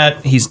that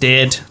rat. He's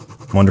dead.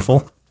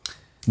 wonderful.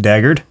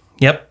 Daggered.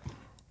 Yep.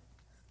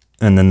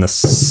 And then the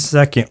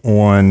second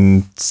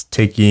one's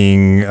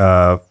taking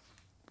 4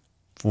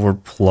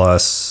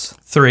 plus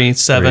 3,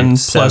 7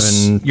 3, plus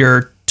 7.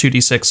 your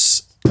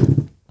 2d6.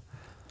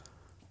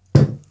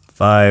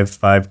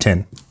 5,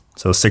 10.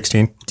 So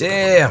 16.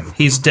 Damn.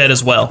 He's dead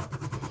as well.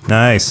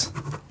 Nice.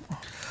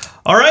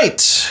 All right.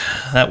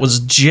 That was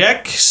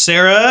Jack.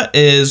 Sarah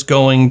is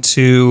going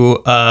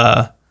to...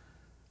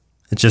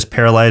 It's just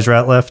paralyzed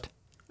rat left.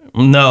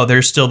 No,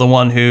 there's still the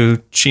one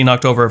who she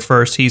knocked over at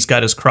first. He's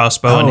got his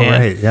crossbow in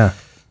hand. Right, yeah.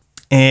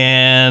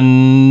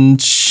 And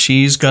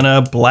she's going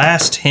to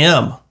blast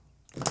him.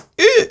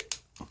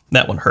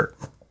 That one hurt.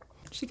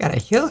 She gotta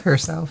heal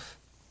herself.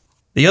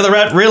 The other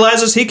rat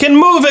realizes he can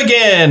move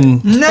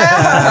again.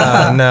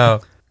 Oh,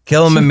 no.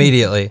 Kill him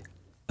immediately.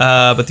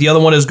 But the other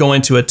one is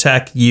going to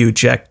attack you,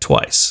 Jack,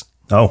 twice.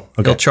 Oh,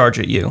 okay. He'll charge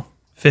at you.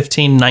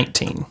 15,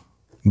 19.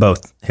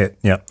 Both hit.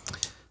 Yep.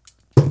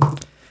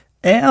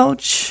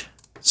 Ouch.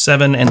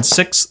 7 and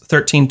 6,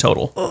 13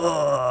 total.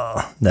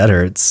 That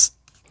hurts.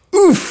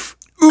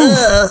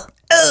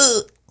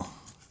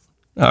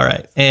 All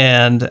right.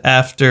 And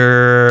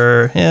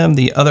after him,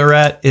 the other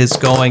rat is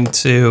going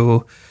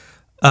to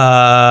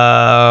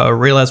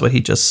realize what he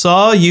just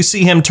saw. You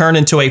see him turn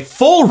into a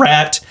full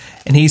rat,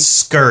 and he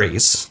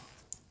scurries.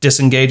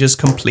 Disengages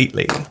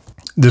completely.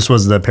 This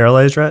was the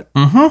paralyzed rat?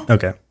 Mm-hmm.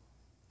 Okay.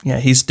 Yeah,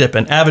 he's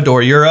dipping.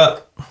 Avador, you're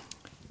up.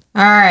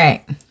 All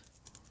right.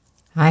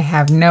 I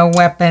have no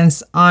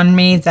weapons on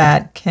me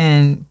that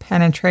can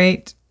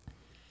penetrate.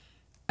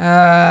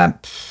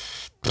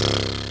 Is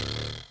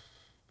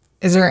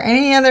there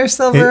any other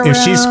silver If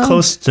she's around?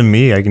 close to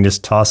me, I can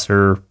just toss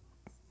her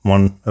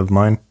one of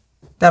mine.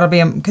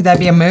 Could that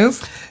be a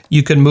move?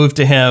 You can move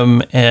to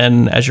him,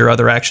 and as your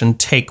other action,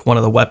 take one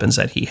of the weapons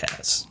that he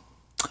has.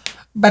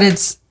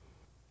 But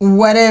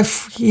what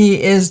if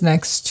he is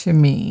next to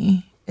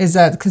me? Is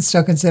that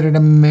still considered a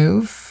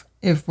move?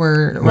 If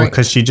we're Well,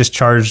 because she just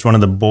charged one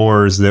of the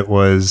boars that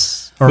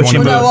was... Or But one she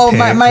of moved. the No, well, the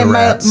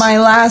rats. my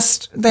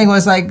last thing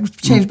was like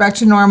change back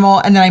to normal,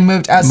 and then I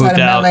moved outside Moved of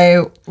out.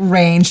 melee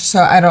range,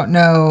 so I don't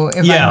know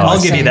if Yeah, I'm I'll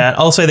give you missing. that.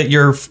 I'll say that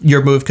your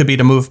move could be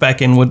to move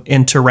back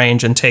into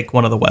range and take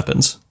one of the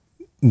weapons.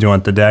 Do you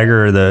want the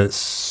dagger or the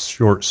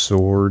short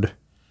sword?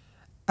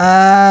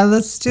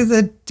 Let's do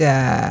the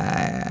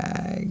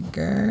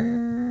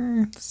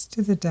dagger. Let's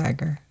do the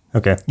dagger.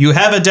 Okay. You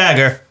have a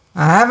dagger.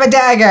 I have a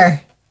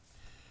dagger.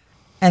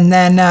 And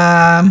then,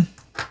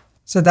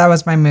 so that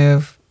was my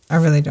move. I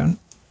really don't.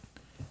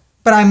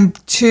 But I'm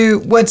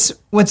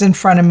what's in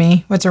front of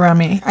me? What's around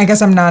me? I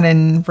guess I'm not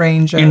in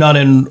range of. You're not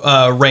in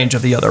range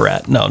of the other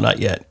rat. No, not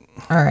yet.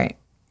 All right.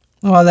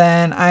 Well,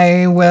 then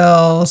I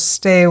will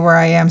stay where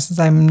I am since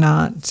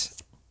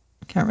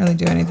can't really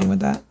do anything with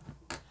that.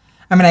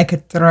 I mean, I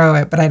could throw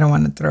it, but I don't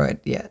want to throw it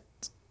yet.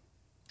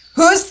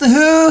 Who's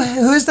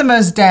the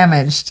most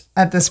damaged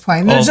at this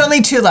point? There's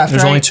only two left,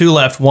 There's right? only 2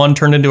 left. One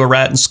turned into a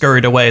rat and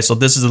scurried away, so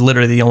this is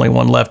literally the only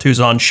one left who's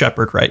on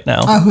Shepherd right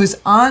now. Oh, who's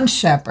on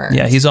Shepherd?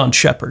 Yeah, he's on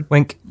Shepherd.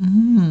 Wink.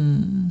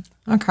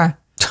 Okay.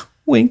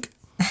 Wink.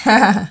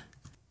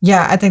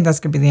 Yeah, I think that's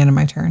going to be the end of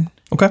my turn.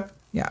 Okay.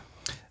 Yeah.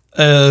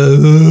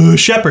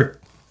 Shepherd.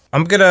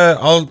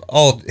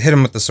 I'll hit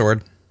him with the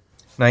sword.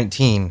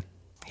 19.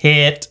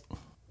 Hit.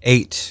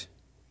 8.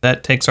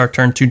 That takes our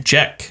turn to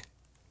Jack.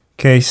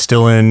 Okay,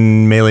 still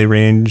in melee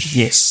range.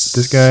 Yes.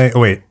 This guy...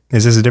 Oh, wait.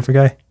 Is this a different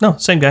guy? No,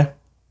 same guy.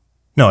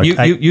 No,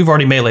 You've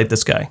already meleeed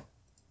this guy.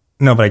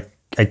 no, but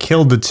I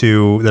killed the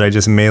two that I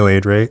just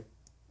meleeed, right?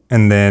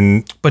 And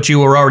then... But you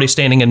were already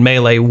standing in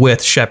melee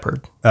with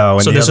Shepherd. Oh,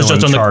 and so the this other is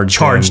just one on the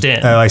charged in.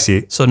 Oh, I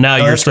see. So now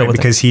you're that's still right, with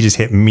because he just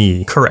hit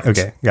me. Correct.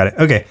 Okay, got it.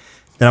 Okay.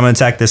 Then I'm going to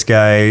attack this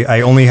guy.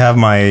 I only have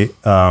my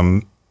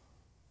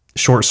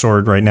short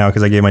sword right now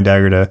because I gave my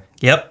dagger to...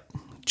 Yep.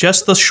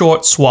 Just the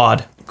short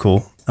swad.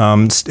 Cool.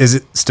 Is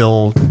it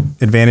still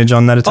advantage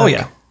on that attack? Oh,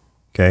 yeah.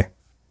 Okay.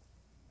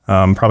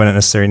 Probably not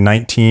necessary.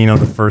 19 on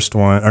the first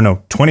one. Or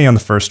no, 20 on the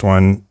first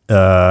one.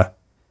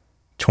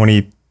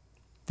 22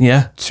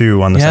 Yeah.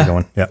 on the Yeah. second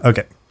one. Yeah.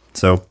 Okay.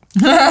 So.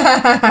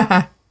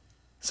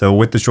 So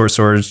with the short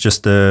sword, it's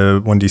just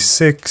a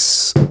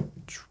 1d6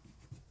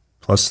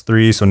 plus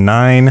 3, so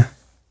 9.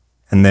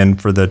 And then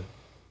for the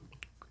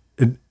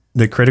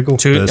critical,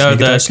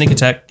 The sneak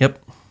attack. Yep.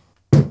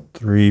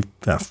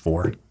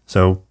 4.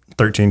 So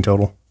 13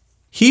 total.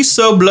 He's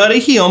so bloody,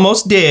 he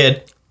almost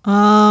dead.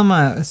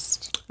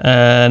 Almost.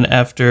 And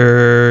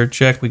after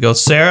Jack, we go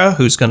Sarah,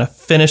 who's going to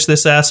finish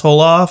this asshole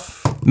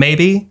off.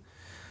 Maybe.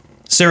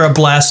 Sarah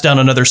blasts down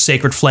another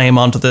sacred flame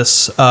onto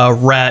this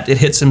rat. It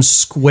hits him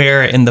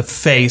square in the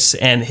face,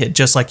 and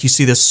just like you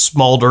see this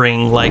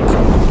smoldering, like,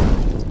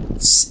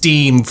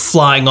 steam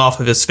flying off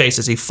of his face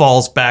as he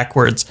falls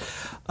backwards.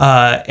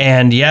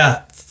 And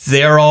yeah,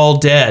 they're all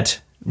dead.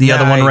 The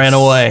other one Nice. ran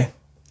away.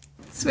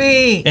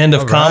 Sweet. End of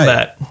All right.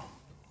 combat.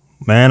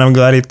 Man, I'm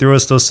glad he threw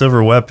us those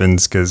silver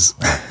weapons because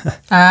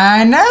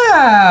I know.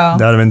 that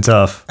would have been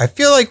tough. I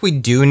feel like we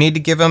do need to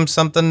give him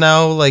something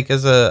now, like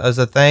as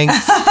a thanks.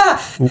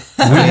 We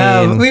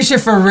should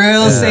for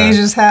real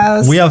Sage's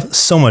house. We have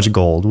so much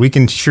gold. We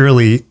can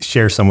surely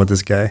share some with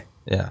this guy.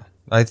 Yeah,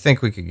 I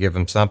think we could give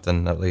him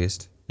something at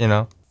least. You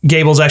know.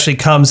 Gables actually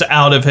comes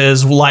out of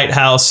his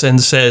lighthouse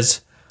and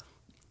says,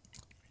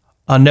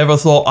 I never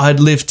thought I'd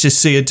live to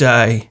see a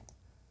day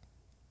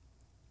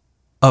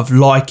of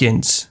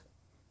Lycans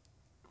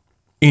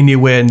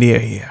anywhere near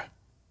here.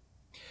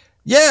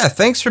 Yeah,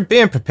 thanks for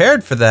being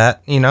prepared for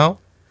that. You know,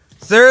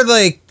 is there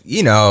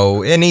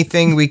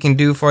anything we can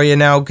do for you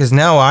now? Because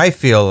now I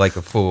feel like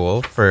a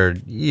fool for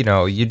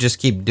you just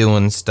keep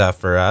doing stuff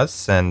for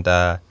us, and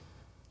I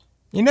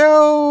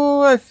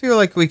feel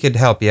like we could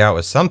help you out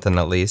with something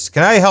at least.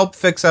 Can I help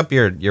fix up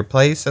your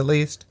place at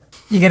least?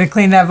 You gonna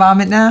clean that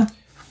vomit now?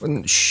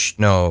 Shh,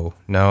 no,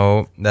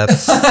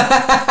 that's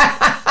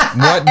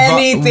what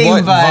Anything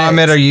what but.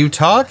 vomit are you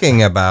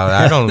talking about?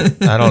 I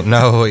don't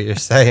know what you're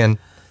saying.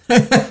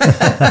 But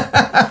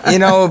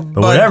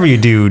whatever you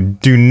do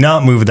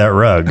not move that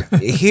rug.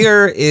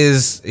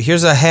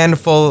 Here's a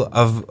handful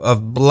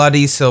of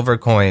bloody silver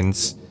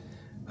coins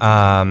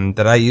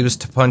that I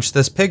used to punch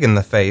this pig in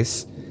the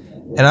face,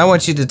 and I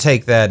want you to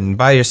take that and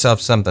buy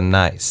yourself something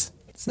nice.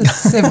 It's a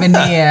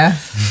souvenir.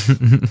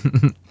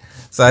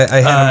 So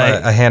I hand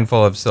him a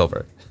handful of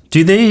silver.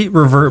 Do they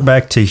revert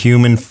back to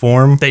human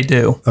form? They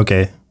do.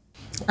 Okay.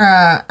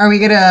 Are we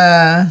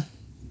gonna?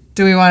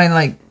 Do we want to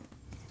like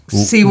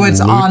see what's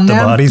Loot on the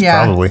them? bodies,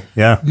 probably.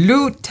 Yeah.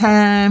 Loot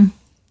time.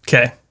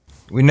 Okay.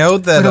 We know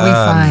that What do we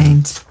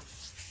find?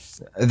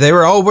 they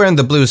were all wearing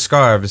the blue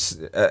scarves,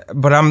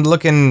 but I'm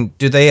looking.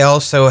 Do they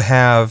also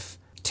have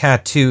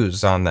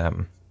tattoos on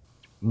them?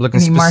 I'm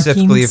looking Any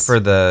specifically markings? for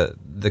the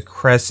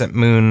crescent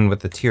moon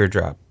with the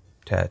teardrop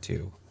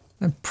tattoo.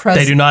 The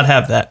They do not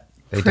have that.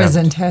 They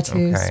prison don't.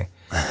 tattoos. Okay.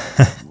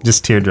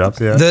 Just teardrops,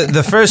 yeah.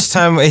 The first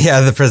time,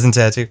 the prison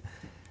tattoo.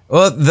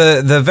 Well,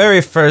 the very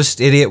first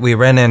idiot we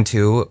ran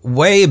into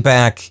way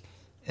back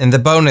in the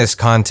bonus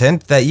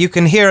content that you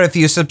can hear if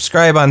you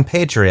subscribe on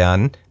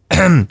Patreon.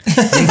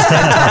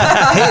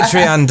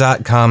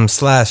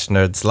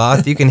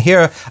 Patreon.com/nerdsloth. You can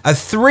hear a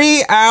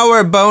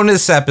 3-hour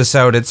bonus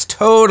episode. It's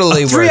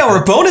totally worth 3-hour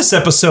it. bonus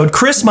episode,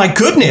 Chris. My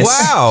goodness!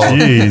 Wow.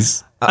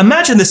 Jeez.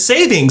 Imagine the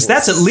savings.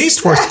 That's at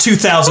least worth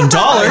 $2,000.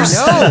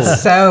 No.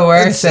 So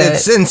worth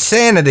It's it.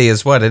 insanity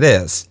is what it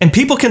is. And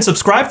people can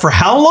subscribe for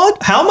how long?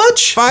 How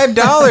much?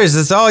 $5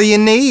 is all you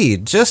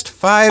need. Just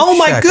 5 Oh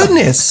my shekels,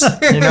 goodness!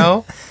 You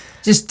know?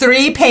 Just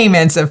 3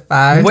 payments of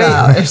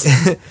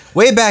 $5.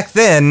 Way back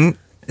then,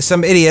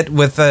 some idiot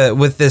with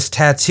this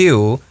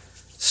tattoo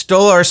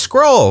stole our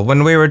scroll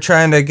when we were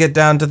trying to get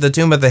down to the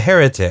Tomb of the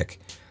Heretic.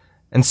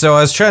 And so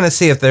I was trying to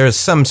see if there was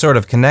some sort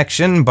of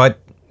connection, but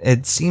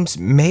it seems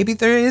maybe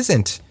there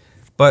isn't.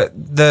 But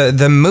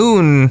the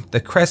moon, the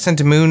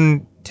crescent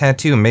moon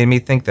tattoo made me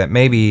think that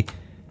maybe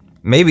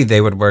they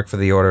would work for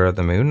the Order of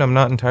the Moon. I'm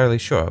not entirely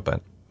sure,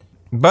 but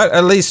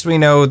at least we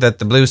know that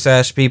the Blue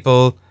Sash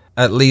people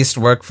at least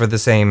work for the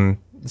same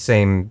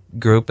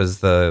group as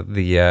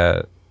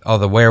the all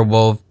the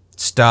werewolf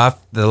stuff,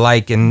 the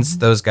lichens,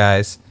 those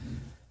guys.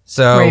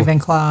 So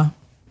Ravenclaw.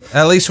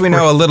 at least we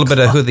know a little bit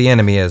of who the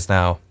enemy is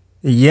now.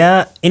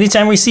 Yeah,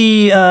 anytime we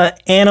see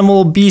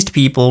animal beast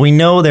people, we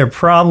know they're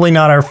probably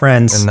not our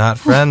friends. They're not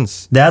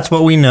friends. That's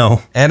what we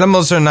know.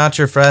 Animals are not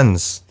your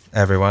friends,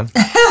 everyone.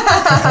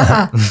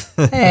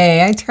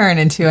 Hey, I turn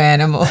into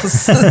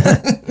animals.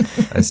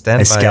 I stand I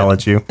by scowl it.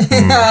 at you.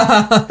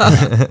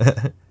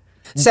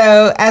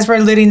 So, as we're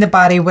looting the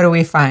body, what do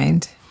we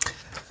find?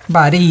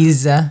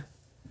 Bodies.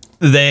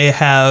 They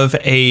have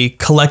a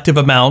collective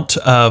amount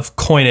of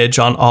coinage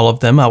on all of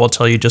them. I will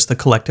tell you just the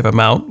collective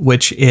amount,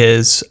 which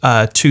is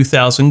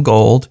 2,000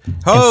 gold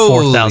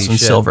Holy and 4,000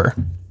 shit. silver.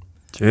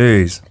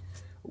 Jeez.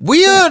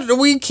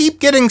 We keep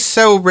getting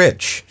so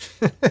rich.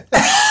 We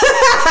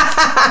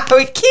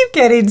keep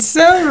getting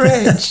so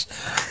rich.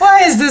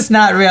 Why is this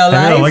not real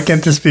I know, why life?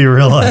 can't this be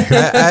real life?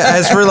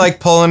 As we're like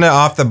pulling it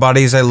off the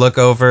bodies, I look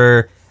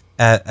over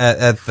at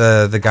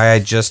the guy I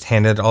just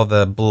handed all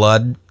the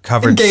blood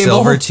covered Gable.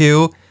 silver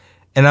to,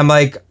 and I'm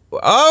like,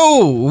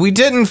 oh, we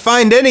didn't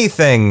find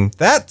anything.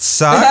 That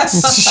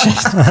sucks.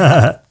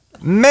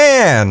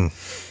 Man.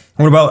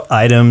 What about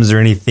items or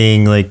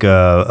anything like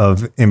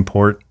of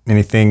import?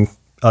 Anything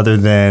other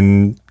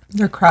than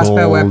They're crossbow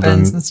gold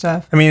weapons and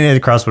stuff. I mean, the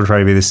crossbow would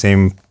probably be the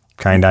same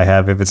kind I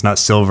have if it's not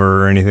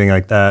silver or anything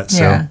like that.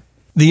 So Yeah.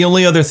 The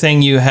only other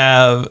thing you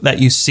have that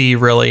you see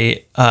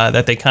really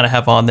that they kind of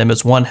have on them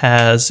is one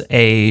has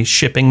a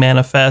shipping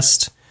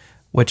manifest,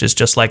 which is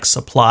just like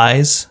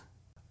supplies.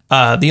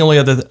 The only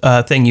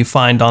other thing you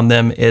find on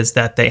them is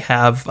that they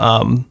have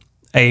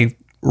a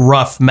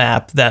rough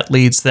map that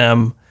leads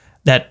them,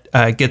 that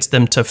gets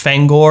them to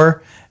Fangor.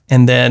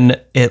 And then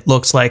it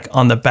looks like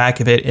on the back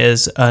of it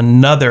is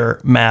another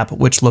map,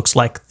 which looks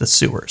like the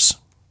sewers.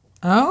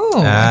 Oh,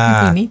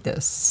 I think we need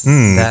this.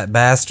 That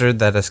bastard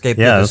that escaped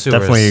yeah, through the let's sewers.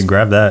 definitely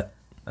grab that.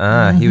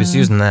 He was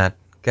using that.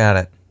 Got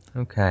it.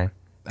 Okay.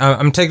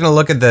 I'm taking a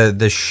look at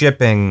the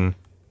shipping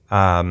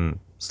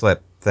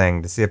slip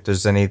thing to see if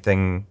there's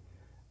anything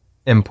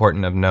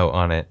important of note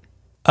on it.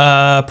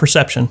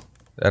 Perception.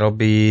 That'll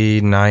be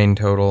 9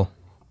 total.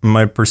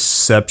 My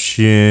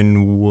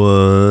perception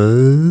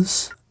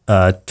was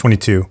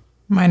 22.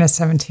 Minus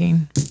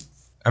 17.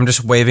 I'm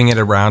just waving it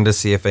around to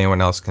see if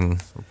anyone else can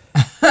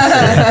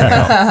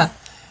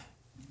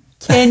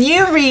Can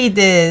you read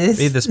this?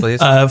 read this, please.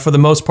 For the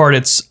most part,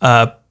 it's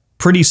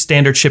pretty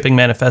standard shipping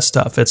manifest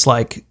stuff. It's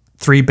like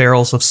 3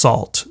 barrels of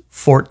salt,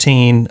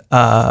 14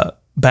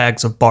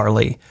 bags of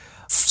barley,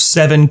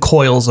 7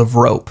 coils of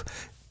rope,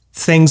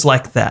 things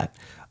like that.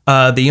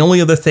 The only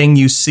other thing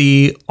you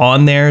see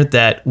on there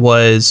that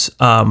was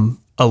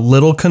a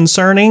little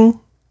concerning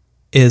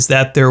is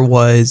that there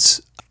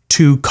was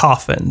 2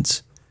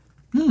 coffins,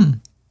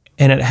 and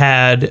it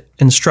had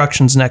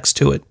instructions next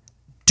to it.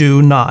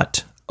 do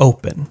not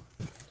open.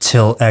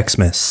 Till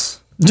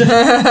Xmas.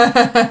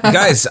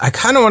 Guys, I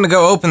kind of want to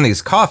go open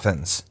these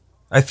coffins.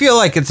 I feel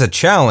like it's a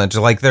challenge,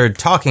 like they're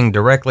talking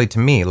directly to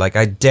me, like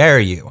I dare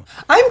you.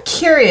 I'm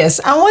curious.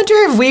 I wonder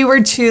if we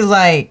were to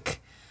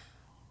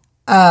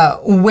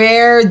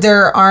wear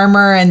their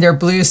armor and their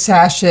blue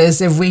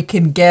sashes, if we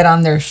could get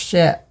on their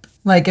ship.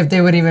 Like if they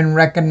would even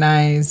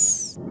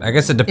recognize. I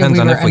guess it depends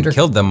on if we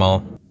killed them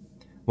all.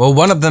 Well,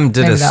 one of them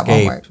did Maybe that won't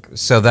escape, work.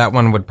 so that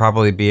one would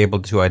probably be able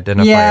to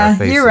identify our Yeah,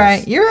 faces.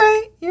 you're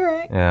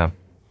right. Yeah.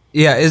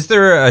 Yeah, is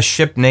there a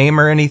ship name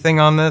or anything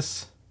on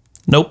this?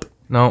 Nope.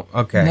 No?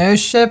 Okay. No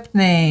ship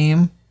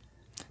name,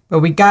 but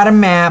we got a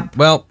map.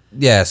 Well,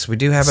 yes, we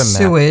do have a map.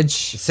 Sewage.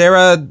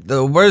 Sarah,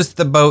 where's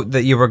the boat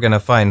that you were going to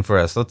find for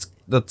us? Let's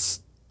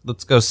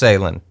go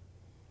sailing.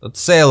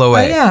 Let's sail Oh,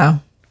 away. yeah.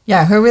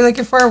 Who are we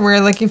looking for? We're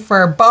looking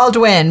for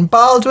Baldwin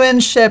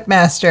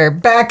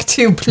Shipmaster. Back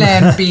to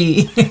Plan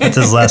B. That's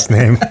his last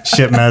name,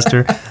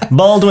 Shipmaster.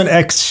 Baldwin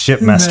X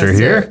Shipmaster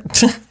here.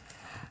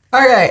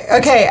 All right.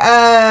 Okay.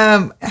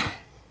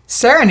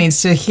 Sarah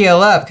needs to heal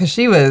up because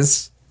she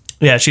was.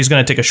 Yeah, she's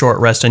going to take a short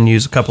rest and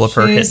use a couple of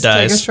her She hit needs to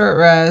take a dice. short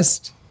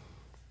rest.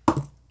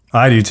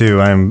 I do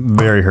too. I'm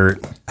very hurt.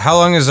 How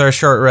long is our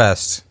short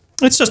rest?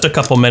 It's just a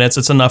couple minutes.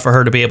 It's enough for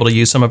her to be able to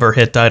use some of her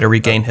hit die to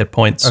regain hit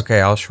points. Okay,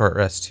 I'll short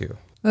rest too.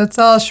 That's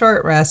all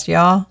short rest,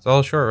 y'all. It's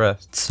all short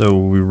rest. So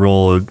we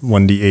roll a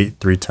 1d8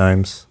 3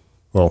 times.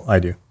 Well, I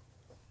do.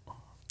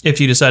 If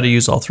you decide to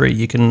use all three,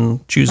 you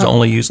can choose to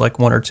only use like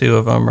one or two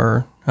of them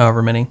or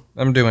however many.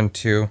 I'm doing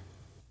 2.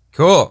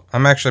 Cool.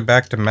 I'm actually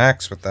back to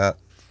max with that.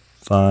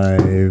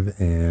 5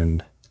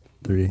 and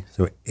 3.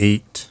 So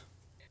 8.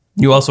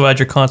 You also add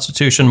your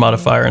constitution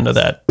modifier into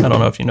that. I don't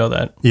know if you know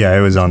that. Yeah,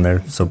 it was on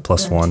there. So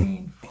plus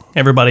 1.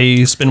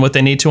 Everybody spend what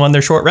they need to on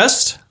their short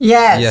rest?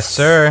 Yes. Yes,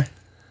 sir.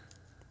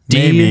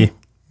 Maybe.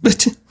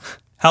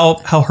 How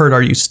hurt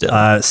are you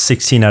still?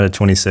 16 out of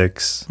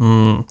 26.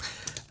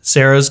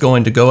 Sarah's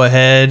going to go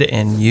ahead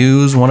and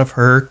use one of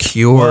her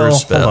cure Well,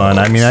 spells. hold on.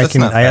 I mean, That's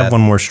not I have bad.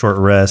 one more short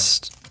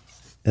rest.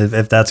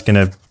 If that's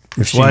gonna,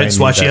 if she might That's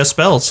why need she that. has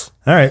spells.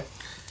 All right.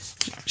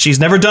 She's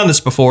never done this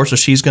before, so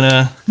she's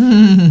gonna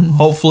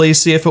hopefully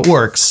see if it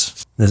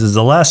works. This is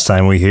the last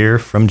time we hear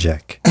from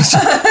Jack.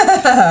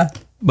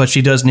 But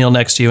she does kneel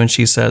next to you and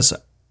she says,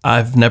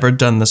 "I've never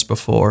done this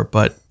before,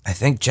 but I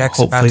think Jack's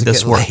about hopefully to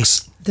this get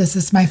works." This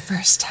is my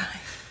first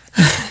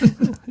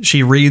time.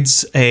 She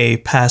reads a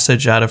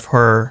passage out of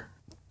her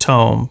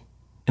tome,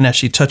 and as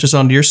she touches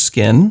onto your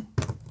skin,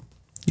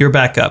 you're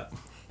back up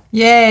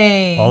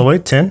Yay. All the way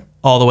 10.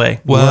 all the way.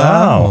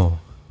 Wow.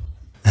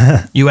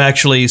 You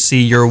actually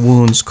see your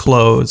wounds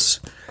close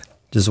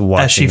Just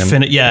as she watching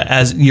them.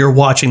 as you're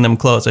watching them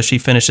close as she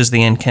finishes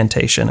the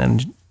incantation,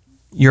 and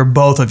you're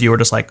both of you are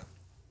just like,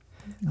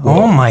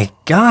 Oh my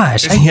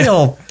gosh! I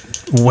feel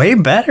way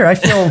better. I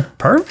feel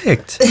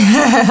perfect.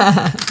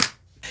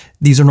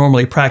 these are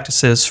normally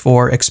practices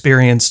for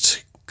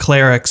experienced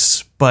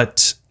clerics,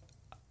 but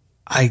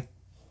I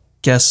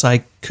guess I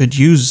could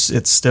use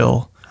it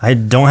still. I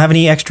don't have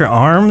any extra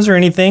arms or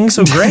anything,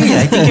 so great.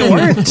 I think it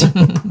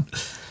worked.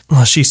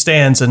 Well, she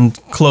stands and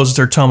closes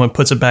her tome and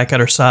puts it back at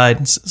her side.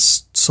 And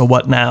says, "So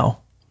what now?"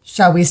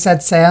 Shall we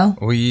set sail?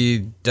 We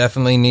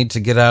definitely need to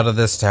get out of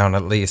this town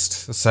at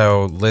least.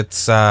 So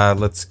let's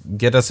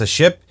get us a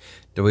ship.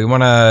 Do we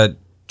want to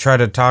try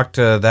to talk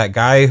to that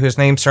guy whose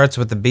name starts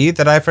with the B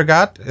that I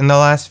forgot in the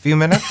last few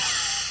minutes?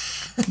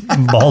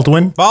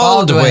 Baldwin.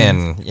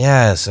 Baldwin.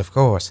 Yes, of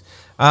course.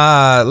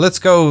 Let's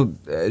go.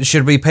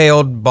 Should we pay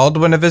old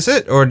Baldwin a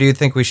visit, or do you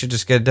think we should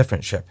just get a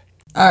different ship?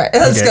 All right,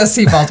 let's Okay. go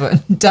see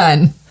Baldwin.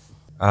 Done.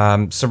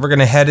 So we're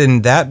gonna head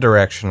in that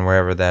direction,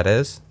 wherever that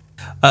is.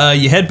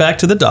 You head back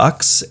to the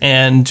docks,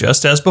 and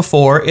just as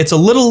before, it's a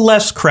little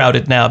less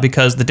crowded now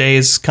because the day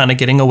is kind of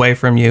getting away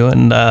from you,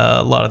 and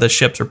a lot of the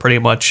ships are pretty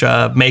much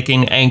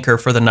making anchor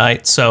for the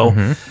night. So,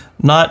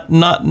 not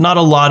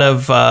a lot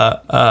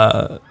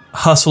of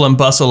hustle and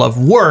bustle of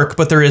work,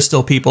 but there is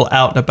still people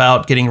out and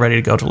about getting ready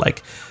to go to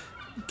like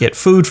get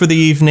food for the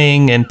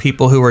evening, and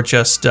people who are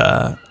just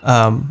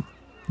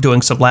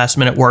doing some last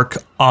minute work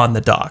on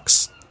the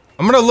docks.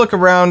 I'm gonna look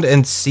around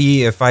and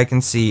see if I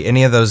can see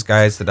any of those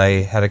guys that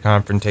I had a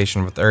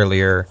confrontation with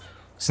earlier,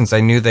 since I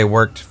knew they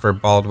worked for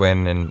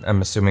Baldwin, and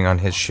I'm assuming on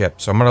his ship.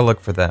 So I'm gonna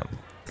look for them.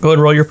 Go ahead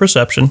and roll your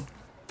perception.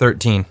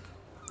 13.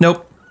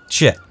 Nope.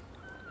 Shit.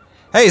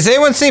 Hey, has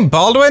anyone seen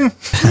Baldwin?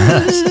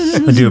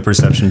 I do a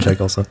perception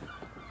check also.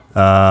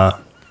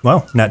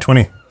 Well, nat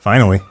 20.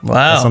 Finally. Wow.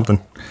 That's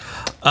something.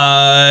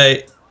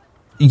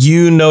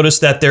 You notice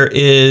that there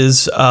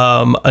is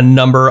a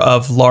number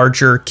of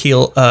larger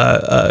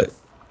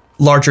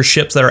larger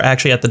ships that are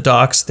actually at the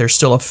docks. There's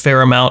still a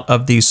fair amount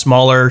of these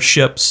smaller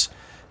ships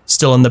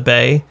still in the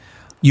bay.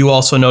 You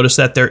also notice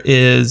that there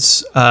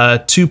is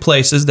 2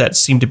 places that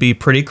seem to be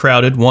pretty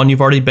crowded. One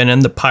you've already been in,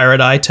 the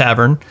Pirate Eye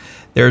Tavern.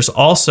 There's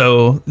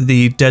also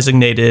the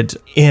designated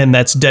inn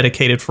that's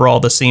dedicated for all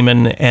the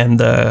seamen and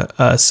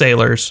the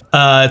sailors.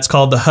 It's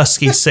called the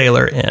Husky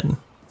Sailor Inn.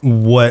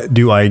 what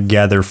do I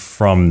gather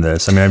from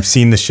this? I mean, I've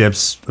seen the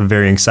ships of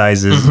varying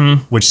sizes,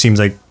 which seems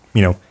like,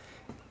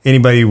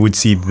 anybody would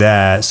see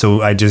that.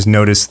 So I just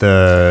noticed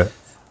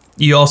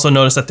You also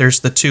notice that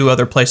there's the two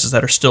other places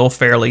that are still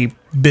fairly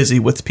busy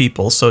with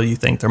people, so you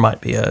think there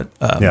might be a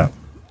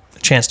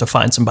chance to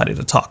find somebody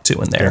to talk to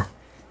in there.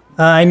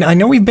 I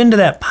know we've been to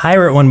that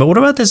pirate one, but what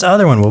about this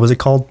other one? What was it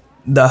called?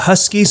 The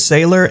Husky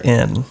Sailor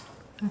Inn.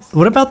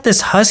 What about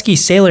this Husky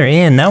Sailor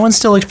Inn? That one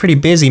still looks pretty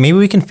busy. Maybe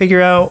we can figure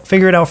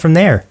it out from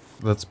there.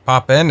 Let's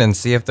pop in and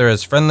see if they're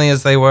as friendly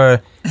as they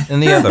were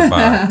in the other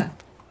bar.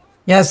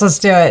 Yes, let's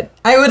do it.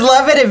 I would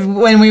love it if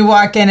when we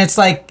walk in, it's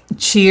like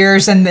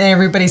cheers and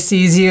everybody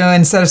sees you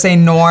instead of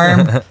saying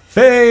Norm.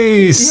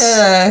 Face!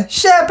 Yeah,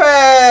 Shepherd!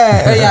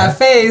 Oh, yeah,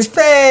 face!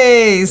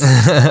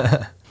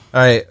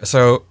 All right,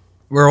 so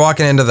we're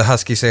walking into the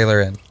Husky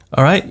Sailor Inn.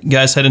 All right, you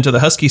guys head into the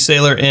Husky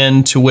Sailor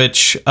Inn, to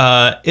which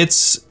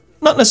it's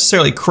not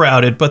necessarily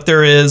crowded, but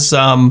there is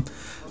a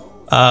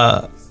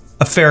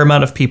fair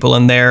amount of people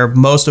in there,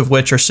 most of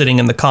which are sitting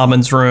in the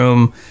commons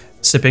room,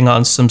 sipping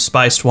on some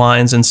spiced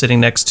wines and sitting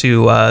next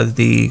to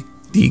the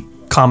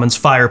commons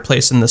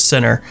fireplace in the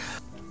center.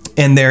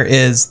 And there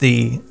is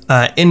the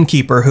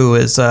innkeeper who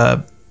is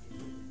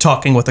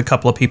talking with a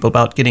couple of people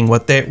about getting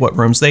what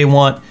rooms they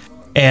want.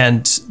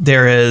 And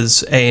there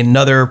is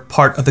another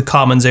part of the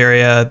commons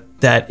area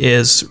that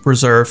is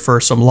reserved for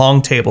some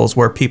long tables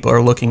where people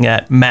are looking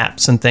at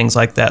maps and things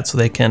like that, so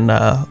they can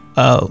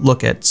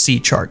look at sea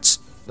charts.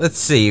 Let's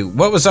see,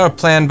 what was our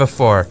plan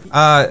before?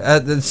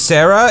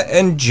 Sarah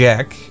and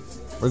Jack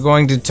were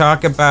going to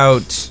talk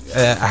about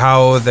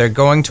how they're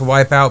going to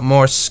wipe out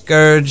more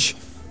Scourge.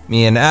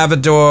 Me and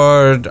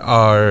Avador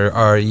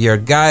are your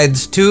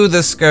guides to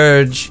the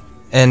Scourge.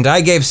 And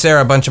I gave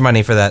Sarah a bunch of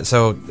money for that,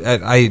 so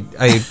I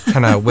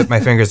kind of whipped my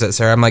fingers at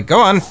Sarah. I'm like, go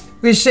on.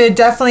 We should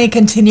definitely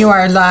continue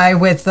our lie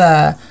with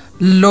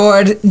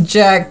Lord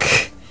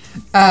Jack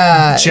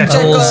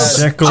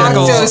Octostick.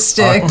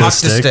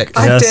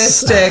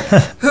 Octostick.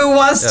 Who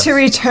wants to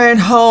return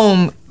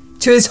home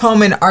to his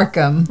home in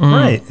Arkham.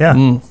 Right,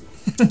 yeah.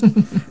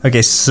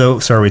 Okay, so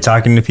are we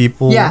talking to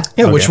people? Yeah.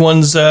 Yeah, Okay. which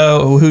ones,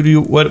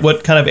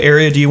 what kind of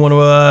area do you want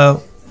to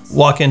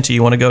walk into?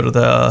 You want to go to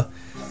the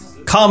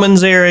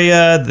commons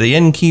area, the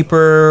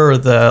innkeeper, or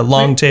the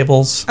long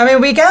tables? I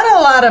mean, we got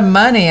a lot of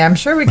money. I'm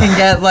sure we can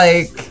get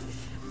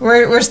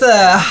where's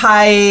the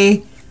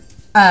high,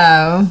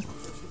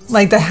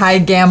 the high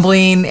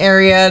gambling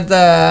area,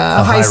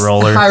 the high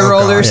roller. high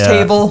rollers Yeah.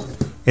 table.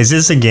 Is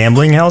this a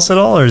gambling house at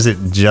all, or is it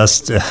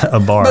just a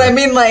bar? But I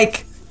mean,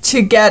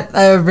 to get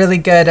a really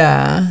good.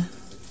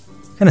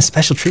 What kind of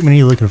special treatment are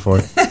you looking for?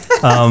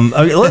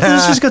 Okay,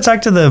 let's just go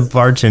talk to the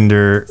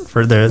bartender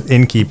for the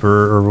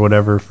innkeeper or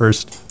whatever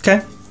first.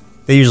 Okay.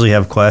 They usually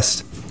have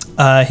quests.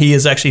 He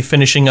is actually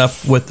finishing up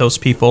with those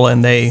people,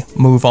 and they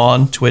move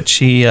on, to which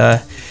he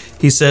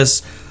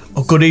says,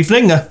 "Oh, good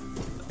evening,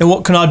 and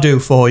what can I do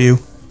for you?"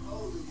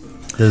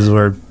 This is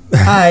where push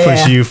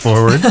yeah. you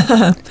forward.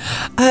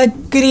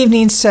 Good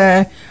evening,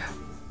 sir.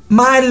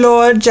 My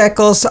Lord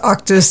Jekyll's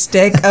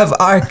Octostick of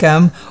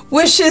Arkham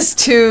wishes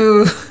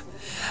to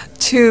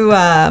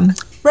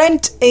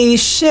rent a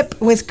ship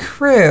with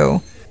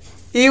crew.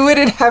 You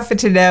wouldn't happen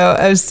to know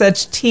of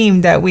such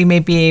team that we may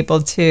be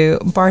able to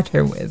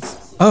barter with.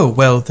 Oh,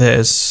 well,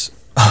 there's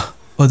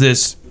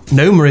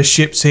numerous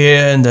ships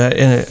here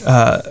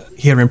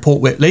here in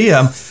Port Whitley,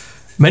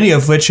 many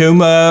of which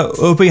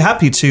will be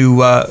happy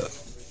to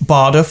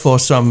barter for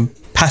some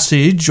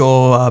passage,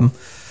 or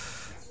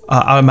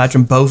I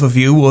imagine both of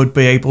you would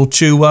be able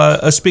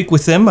to speak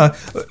with them.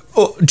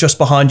 Just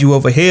behind you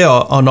over here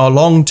on our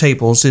long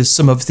tables is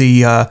some of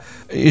the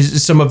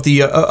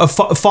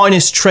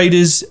finest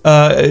traders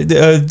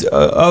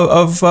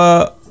of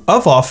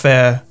our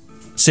fair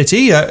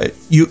city.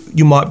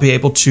 You might be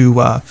able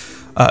to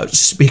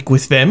speak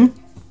with them.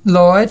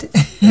 Lord,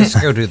 Let's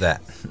go do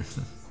that.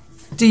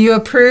 do you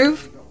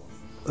approve?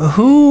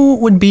 Who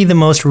would be the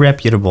most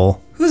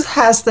reputable? Who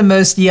has the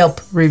most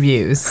Yelp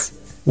reviews?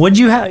 Could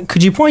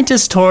you point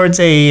us towards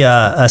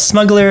a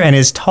smuggler and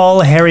his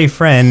tall, hairy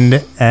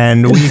friend,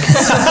 and we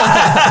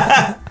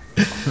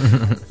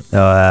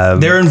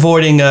They're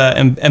avoiding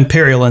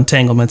imperial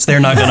entanglements. They're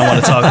not going to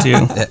want to talk to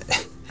you.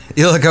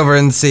 You look over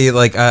and see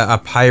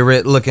a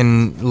pirate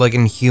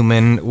looking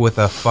human with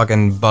a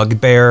fucking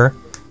bugbear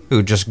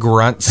who just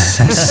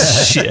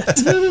grunts.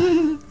 Shit.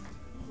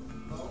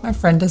 My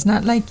friend does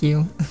not like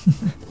you.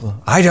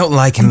 I don't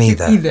like him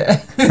either.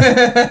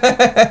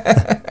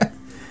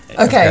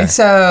 Okay,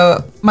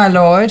 so, my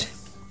lord,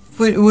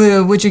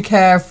 would you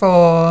care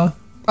for...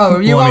 Oh,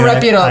 you Well, I want mean,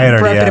 reputable. I had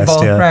already reputable.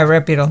 asked, yeah. Right,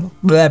 reputable.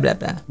 Blah, blah,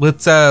 blah.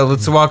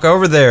 Let's walk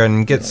over there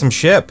and get some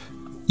ship.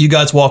 You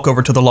guys walk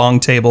over to the long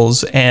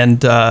tables,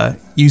 and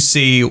you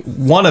see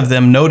one of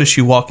them notice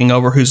you walking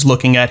over, who's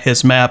looking at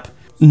his map,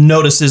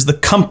 notices the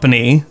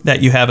company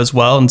that you have as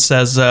well, and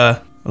says,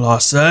 well, I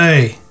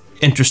say,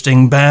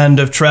 interesting band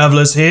of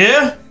travelers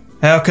here.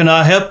 How can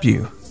I help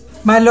you?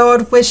 My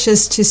lord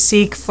wishes to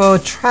seek for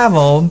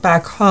travel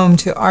back home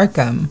to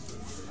Arkham.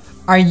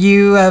 Are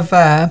you of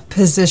a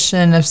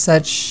position of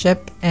such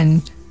ship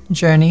and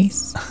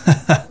journeys?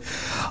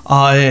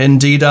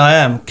 Indeed I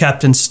am,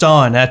 Captain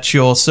Stein, at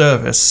your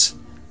service.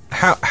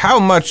 How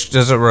much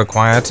does it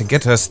require to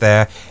get us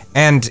there?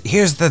 And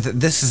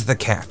this is the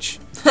catch.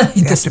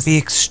 You have to be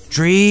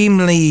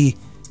extremely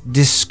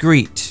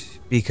discreet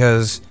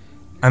because,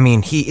 I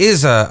mean, he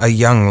is a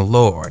young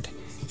lord.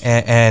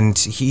 And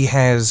he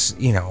has,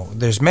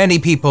 there's many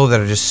people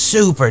that are just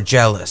super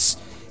jealous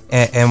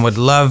and would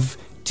love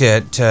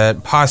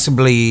to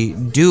possibly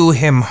do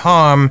him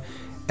harm,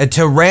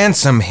 to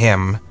ransom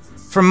him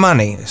for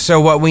money. So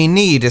what we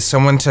need is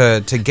someone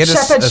to get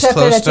us as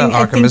close to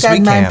Arkham as we can. I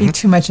think that might be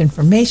too much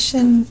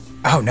information.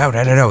 Oh, no.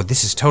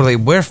 This is totally,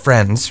 we're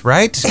friends,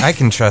 right? I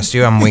can trust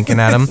you. I'm winking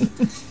at him.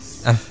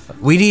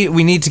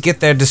 We need to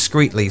get there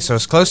discreetly, so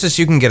as close as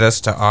you can get us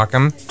to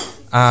Arkham,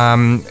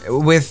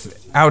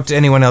 without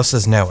anyone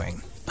else's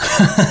knowing.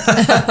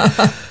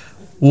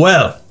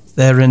 Well,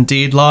 there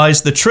indeed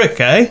lies the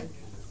trick, eh?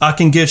 I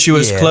can get you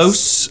as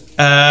close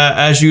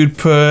as you'd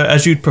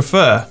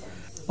prefer.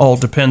 All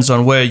depends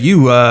on where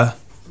you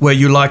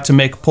like to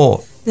make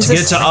port. To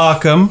get to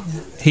Arkham,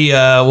 he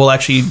will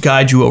actually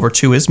guide you over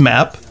to his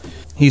map.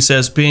 He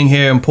says being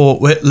here in Port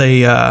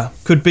Whitley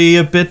could be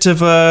a bit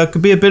of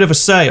a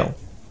sail.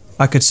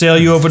 I could sail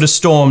you over to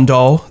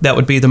Stormdale. That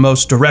would be the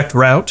most direct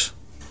route.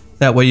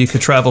 That way you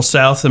could travel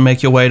south and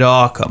make your way to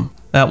Arkham.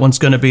 That one's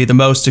going to be the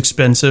most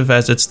expensive,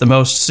 as it's the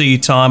most sea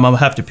time I'll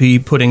have to be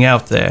putting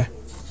out there.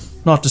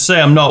 Not to say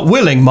I'm not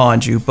willing,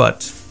 mind you,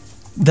 but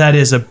that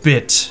is a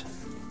bit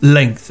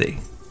lengthy.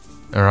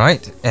 All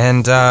right,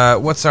 and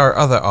what's our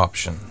other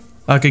option?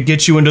 I could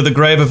get you into the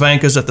Grave of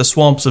Anchors at the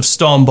swamps of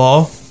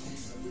Stormbar.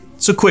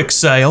 It's a quick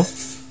sail.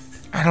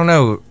 I don't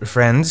know,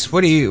 friends.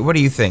 What do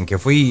you think?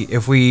 If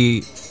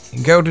we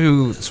go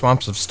to the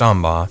swamps of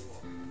Stormbar,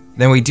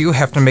 then we do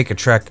have to make a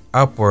trek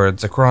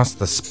upwards across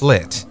the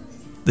split.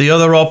 The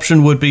other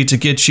option would be to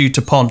get you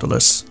to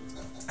Pondalus.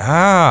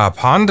 Ah,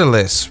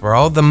 Pondalus, where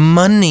all the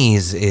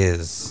monies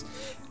is.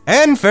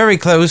 And very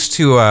close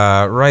to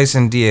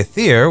Ryzen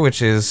Diathir,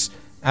 which is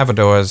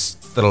Avador's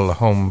little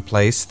home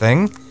place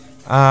thing.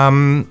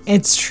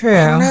 It's true.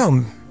 I don't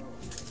know.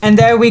 And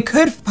there we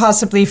could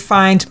possibly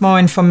find more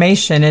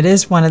information. It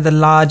is one of the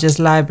largest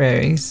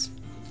libraries.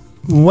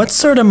 What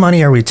sort of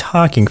money are we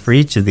talking for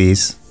each of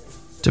these?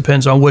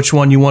 Depends on which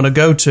one you want to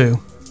go to.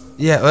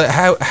 Yeah,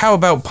 how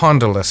about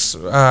Pondalus?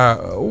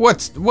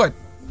 What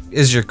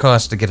is your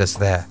cost to get us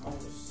there?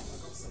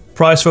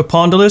 Price for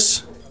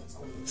Pondalus?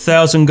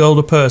 1,000 gold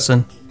a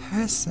person.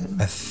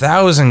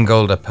 1,000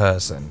 gold a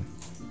person.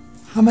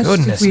 How much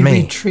Goodness did we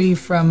me. retrieve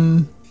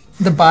from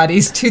the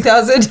bodies?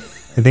 2,000?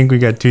 I think we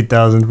got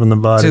 2,000 from the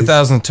bodies.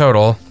 2,000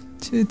 total.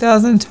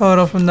 2,000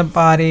 total from the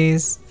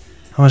bodies.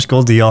 How much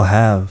gold do y'all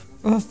have?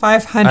 Well,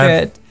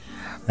 500.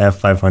 I have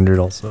 500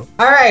 also.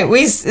 All right,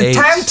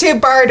 time to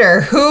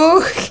barter.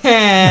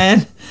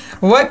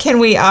 What can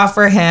we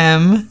offer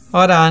him?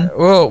 Hold on.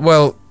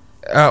 Well,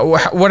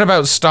 what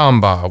about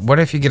Stormbar? What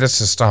if you get us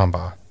to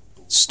Stormbar?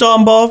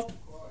 Stormbar?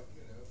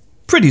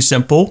 Pretty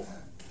simple.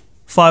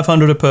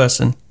 500 a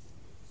person.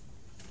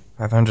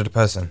 500 a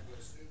person.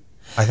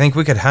 I think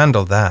we could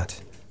handle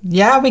that.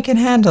 Yeah, we can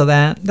handle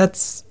that.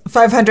 That's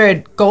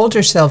 500 gold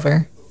or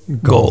silver?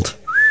 Gold.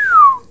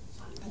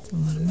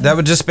 That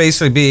would just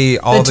basically be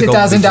all the gold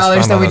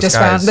 $2,000 that we just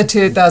found. The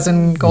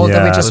 2,000 gold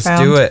that we just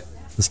found.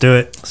 Let's do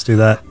it. Let's do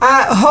that.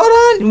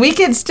 Hold on. We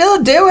can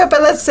still do it,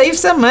 but let's save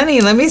some money.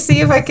 Let me see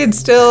if I can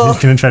still...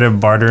 You're going to try to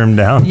barter him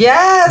down?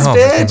 Yes, Oh, my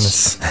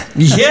bitch.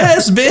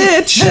 Yes,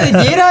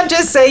 bitch! You don't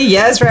just say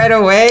yes right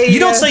away. You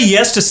don't say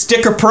yes to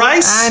sticker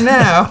price? I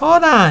know.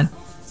 Hold on.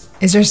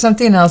 Is there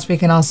something else we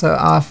can also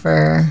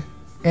offer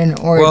in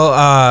order?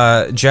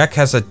 Well, Jack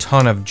has a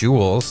ton of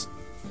jewels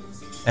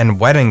and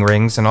wedding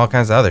rings and all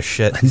kinds of other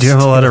shit. I do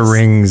have a lot of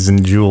rings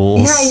and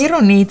jewels. Yeah, you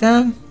don't need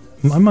them.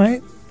 I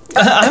might.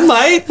 I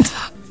might.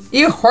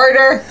 You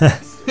hoarder.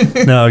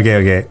 No,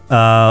 okay.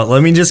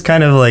 Let me just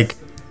kind of like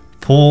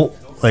pull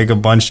like a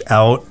bunch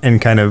out and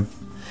kind of...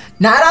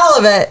 Not all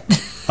of it.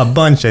 A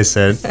bunch, I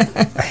said.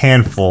 A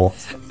handful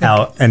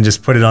out and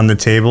just put it on the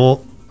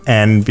table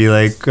and be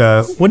like,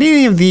 would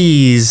any of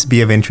these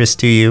be of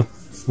interest to you?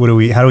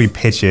 How do we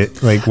pitch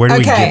it? Like, where do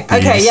we get these?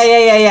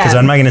 Okay, yeah. Because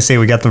I'm not going to say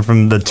we got them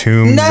from the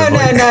tombs. No.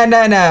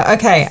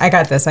 Okay, I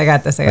got this.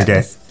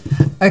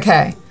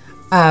 Okay.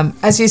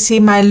 As you see,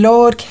 my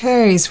lord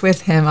carries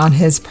with him on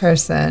his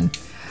person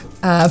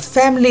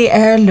family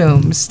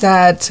heirlooms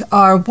that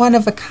are one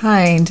of a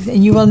kind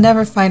and you will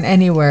never find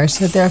anywhere.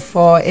 So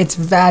therefore, its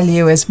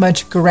value is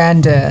much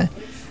grander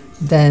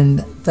than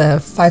the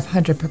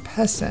 500 per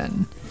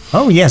person.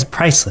 Oh, yes,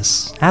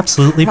 priceless.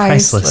 Absolutely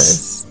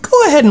priceless.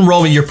 Go ahead and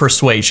roll me your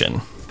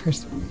persuasion.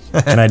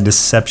 Can I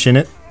deception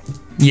it?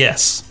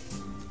 Yes.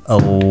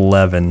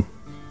 11.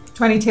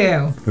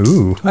 22.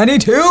 Ooh.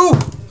 22?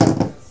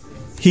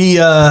 He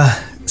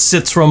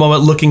sits for a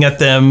moment looking at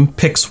them,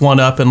 picks one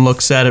up and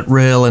looks at it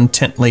real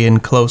intently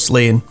and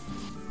closely, and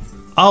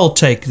I'll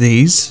take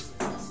these.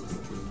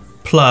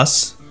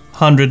 Plus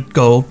 100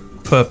 gold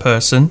per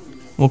person.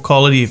 We'll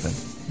call it even.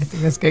 I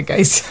think that's good,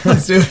 guys.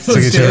 Let's do it.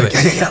 Let's do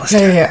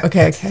it. Yeah.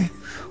 Okay.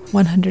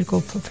 100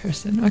 gold per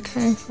person.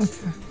 Okay.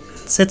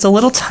 It's a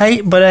little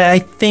tight, but I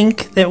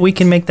think that we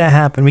can make that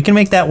happen. We can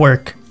make that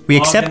work. We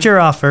accept your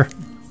offer.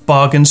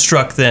 Bargain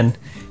struck then.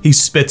 He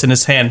spits in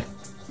his hand.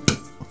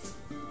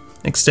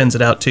 Extends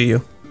it out to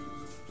you.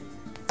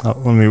 Oh,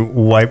 let me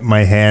wipe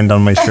my hand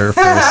on my shirt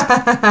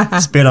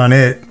first. Spit on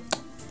it,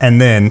 and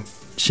then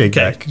shake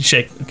Okay, back.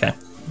 shake. Okay.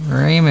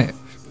 Remove.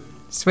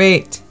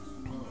 Sweet.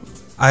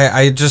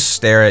 I just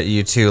stare at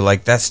you two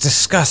like that's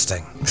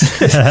disgusting.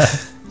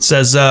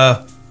 Says,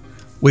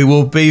 we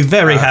will be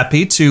very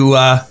happy to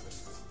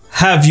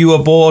have you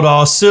aboard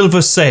our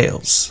silver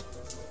sails.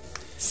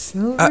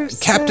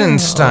 Captain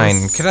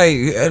Stein,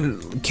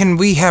 can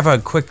we have a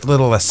quick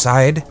little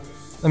aside?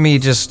 Let me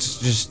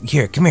just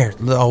here, come here.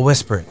 I'll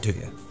whisper it to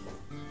you.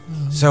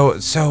 So,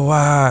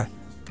 how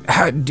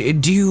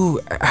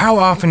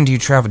often do you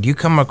travel? Do you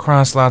come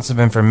across lots of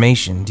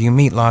information? Do you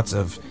meet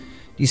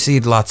do you see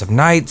lots of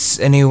knights?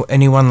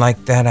 Anyone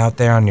like that out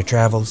there on your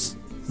travels?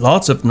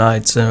 Lots of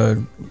nights.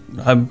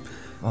 I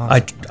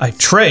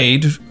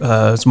trade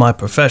as my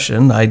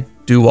profession. I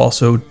do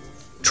also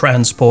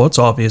transports,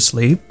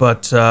 obviously,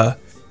 but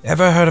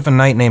Ever heard of a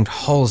knight named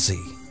Halsey?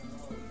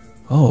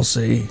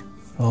 Halsey.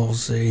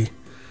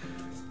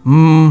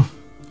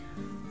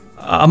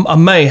 I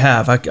may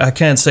have. I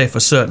can't say for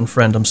certain,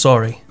 friend. I'm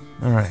sorry.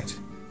 All right.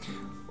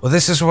 Well,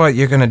 this is what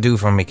you're gonna do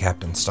for me,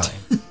 Captain Stein.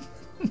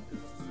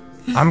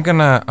 I'm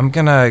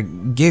gonna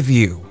give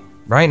you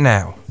right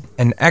now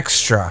an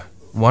extra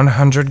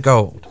 100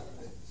 gold,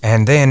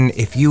 and then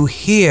if you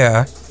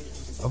hear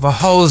of a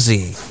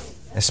Halsey,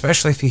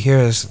 especially if you hear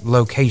his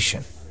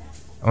location,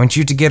 I want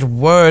you to get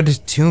word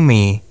to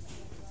me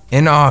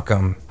in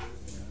Arkham,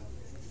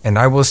 and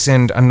I will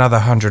send another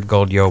 100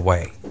 gold your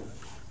way.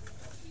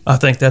 I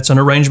think that's an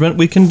arrangement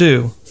we can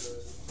do.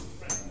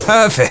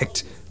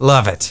 Perfect.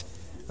 Love it.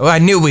 Well, I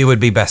knew we would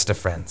be best of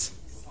friends.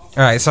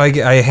 All right, so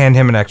I hand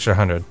him an extra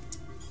 100.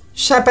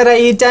 Shepard, are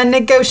you done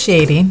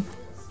negotiating?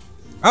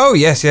 Oh,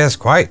 yes,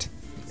 quite.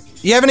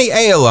 You have any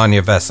ale on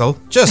your vessel?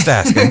 Just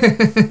asking.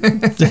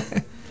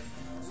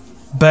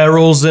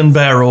 Barrels and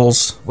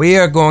barrels. We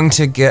are going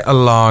to get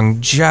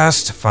along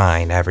just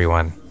fine,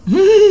 everyone.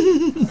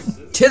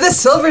 To the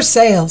silver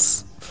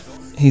sails.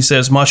 He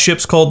says, my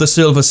ship's called the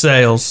Silver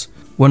Sails.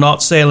 We're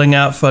not sailing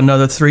out for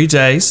another 3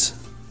 days,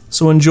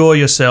 so enjoy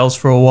yourselves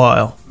for a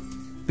while.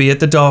 Be at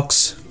the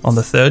docks on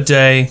the 3rd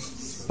day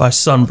by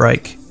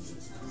sunbreak.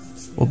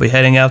 We'll be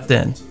heading out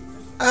then.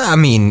 I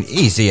mean,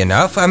 easy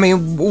enough. I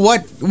mean,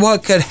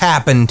 what could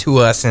happen to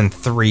us in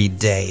 3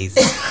 days?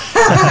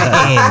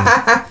 I mean,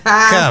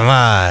 come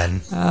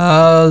on.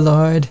 Oh,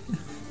 Lord.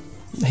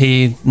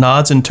 He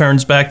nods and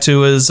turns back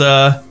to his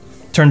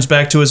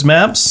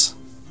maps,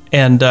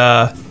 and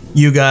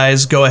you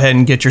guys go ahead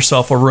and get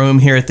yourself a room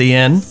here at the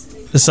inn.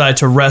 Decide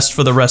to rest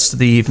for the rest of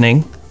the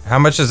evening. How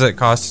much does it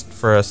cost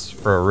for us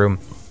for a room?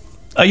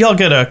 Y'all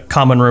get a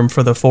common room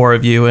for the 4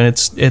 of you, and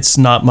it's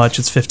not much.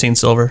 It's 15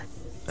 silver.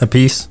 A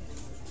piece?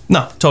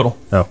 No, total.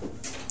 Oh.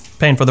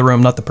 Paying for the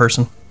room, not the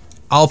person.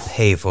 I'll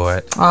pay for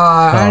it.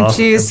 Aw, aren't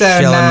you so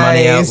Shelling nice?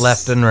 money out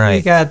left and right.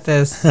 You got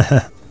this.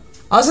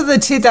 Also, the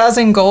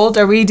 2,000 gold,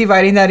 are we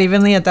dividing that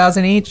evenly,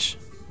 1,000 each?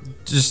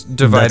 Just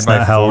divide That's by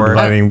not how 4.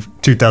 dividing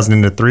 2,000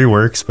 into 3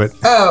 works, but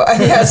Oh,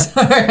 yes.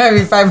 I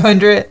mean,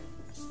 500.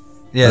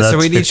 Yeah, so That's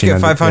we'd each get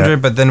 1,500, 500, yeah.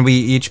 but then we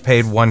each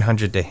paid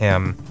 100 to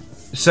him.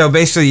 So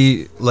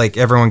basically, like,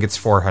 everyone gets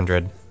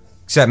 400,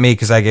 except me,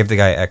 because I gave the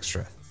guy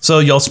extra. So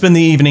y'all spend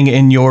the evening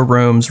in your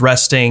rooms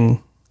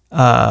resting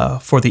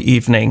for the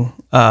evening.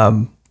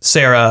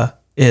 Sarah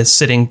is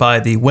sitting by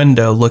the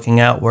window looking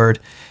outward,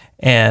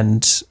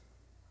 and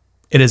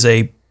it is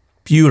a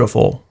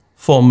beautiful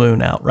full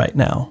moon out right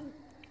now.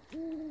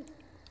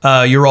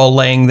 You're all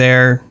laying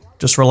there,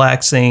 just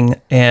relaxing,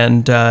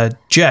 and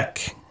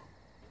Jack,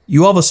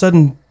 you all of a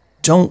sudden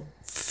don't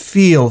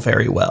feel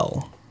very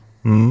well.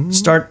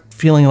 Start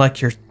feeling like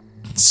your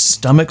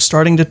stomach's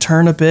starting to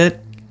turn a bit.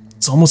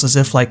 It's almost as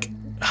if like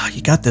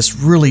you got this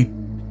really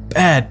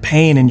bad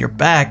pain in your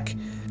back.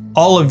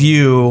 All of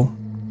you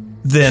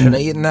then Should've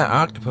eaten that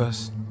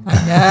octopus.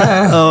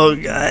 oh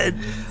god.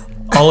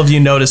 all of you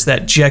notice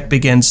that Jack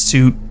begins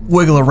to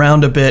wiggle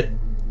around a bit,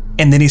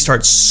 and then he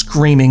starts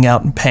screaming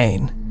out in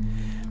pain.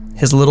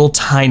 His little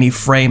tiny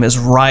frame is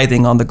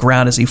writhing on the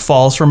ground as he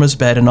falls from his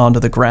bed and onto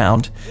the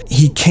ground.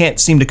 He can't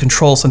seem to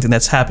control something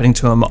that's happening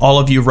to him. All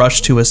of you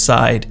rush to his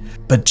side,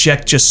 but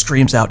Jack just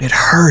screams out, "It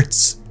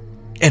hurts!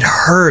 It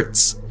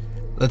hurts!"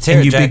 Let's hear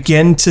And it, you Jack.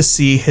 begin to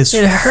see his...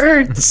 It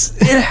hurts.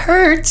 It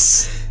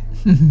hurts.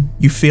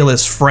 You feel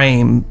his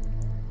frame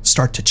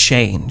start to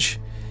change.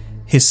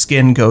 His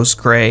skin goes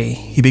gray.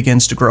 He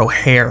begins to grow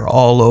hair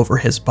all over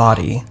his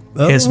body.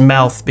 His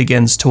mouth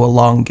begins to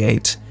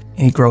elongate,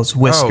 and he grows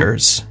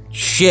whiskers.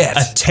 Shit.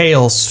 A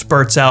tail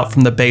spurts out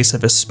from the base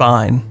of his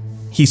spine.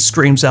 He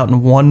screams out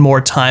in one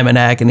more time in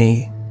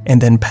agony and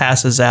then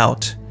passes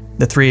out.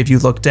 The 3 of you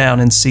look down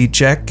and see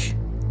Jack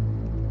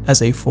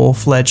as a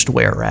full-fledged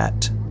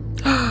were-rat.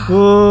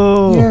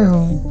 Whoa. You're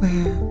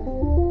aware.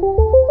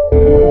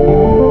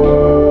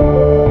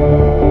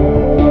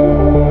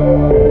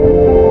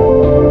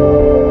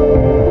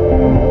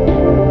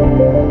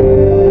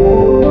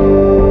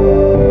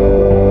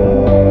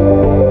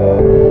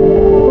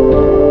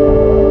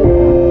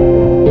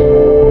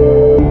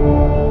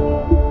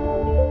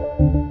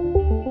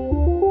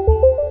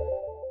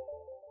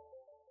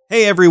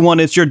 Hey everyone,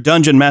 it's your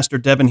Dungeon Master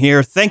Devin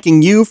here,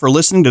 thanking you for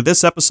listening to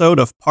this episode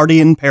of Party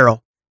in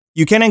Peril.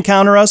 You can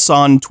encounter us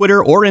on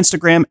Twitter or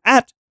Instagram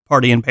at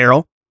Party in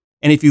Peril.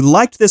 And if you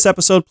liked this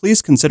episode,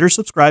 please consider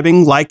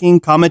subscribing, liking,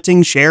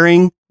 commenting,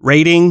 sharing,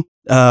 rating,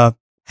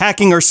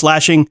 hacking or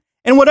slashing,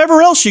 and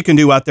whatever else you can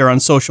do out there on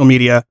social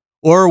media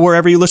or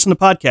wherever you listen to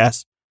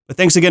podcasts. But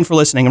thanks again for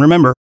listening. And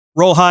remember,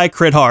 roll high,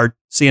 crit hard.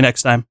 See you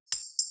next time.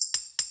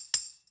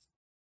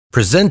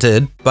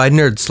 Presented by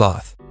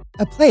Nerdsloth.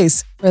 A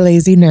place for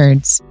lazy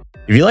nerds.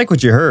 If you like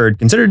what you heard,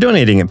 consider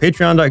donating at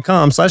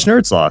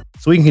patreon.com/nerdsloth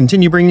so we can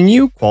continue bringing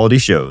you quality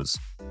shows.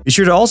 Be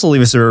sure to also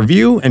leave us a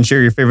review and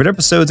share your favorite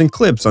episodes and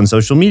clips on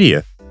social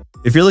media.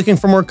 If you're looking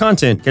for more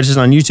content, catch us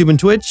on YouTube and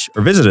Twitch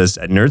or visit us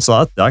at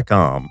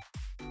nerdsloth.com.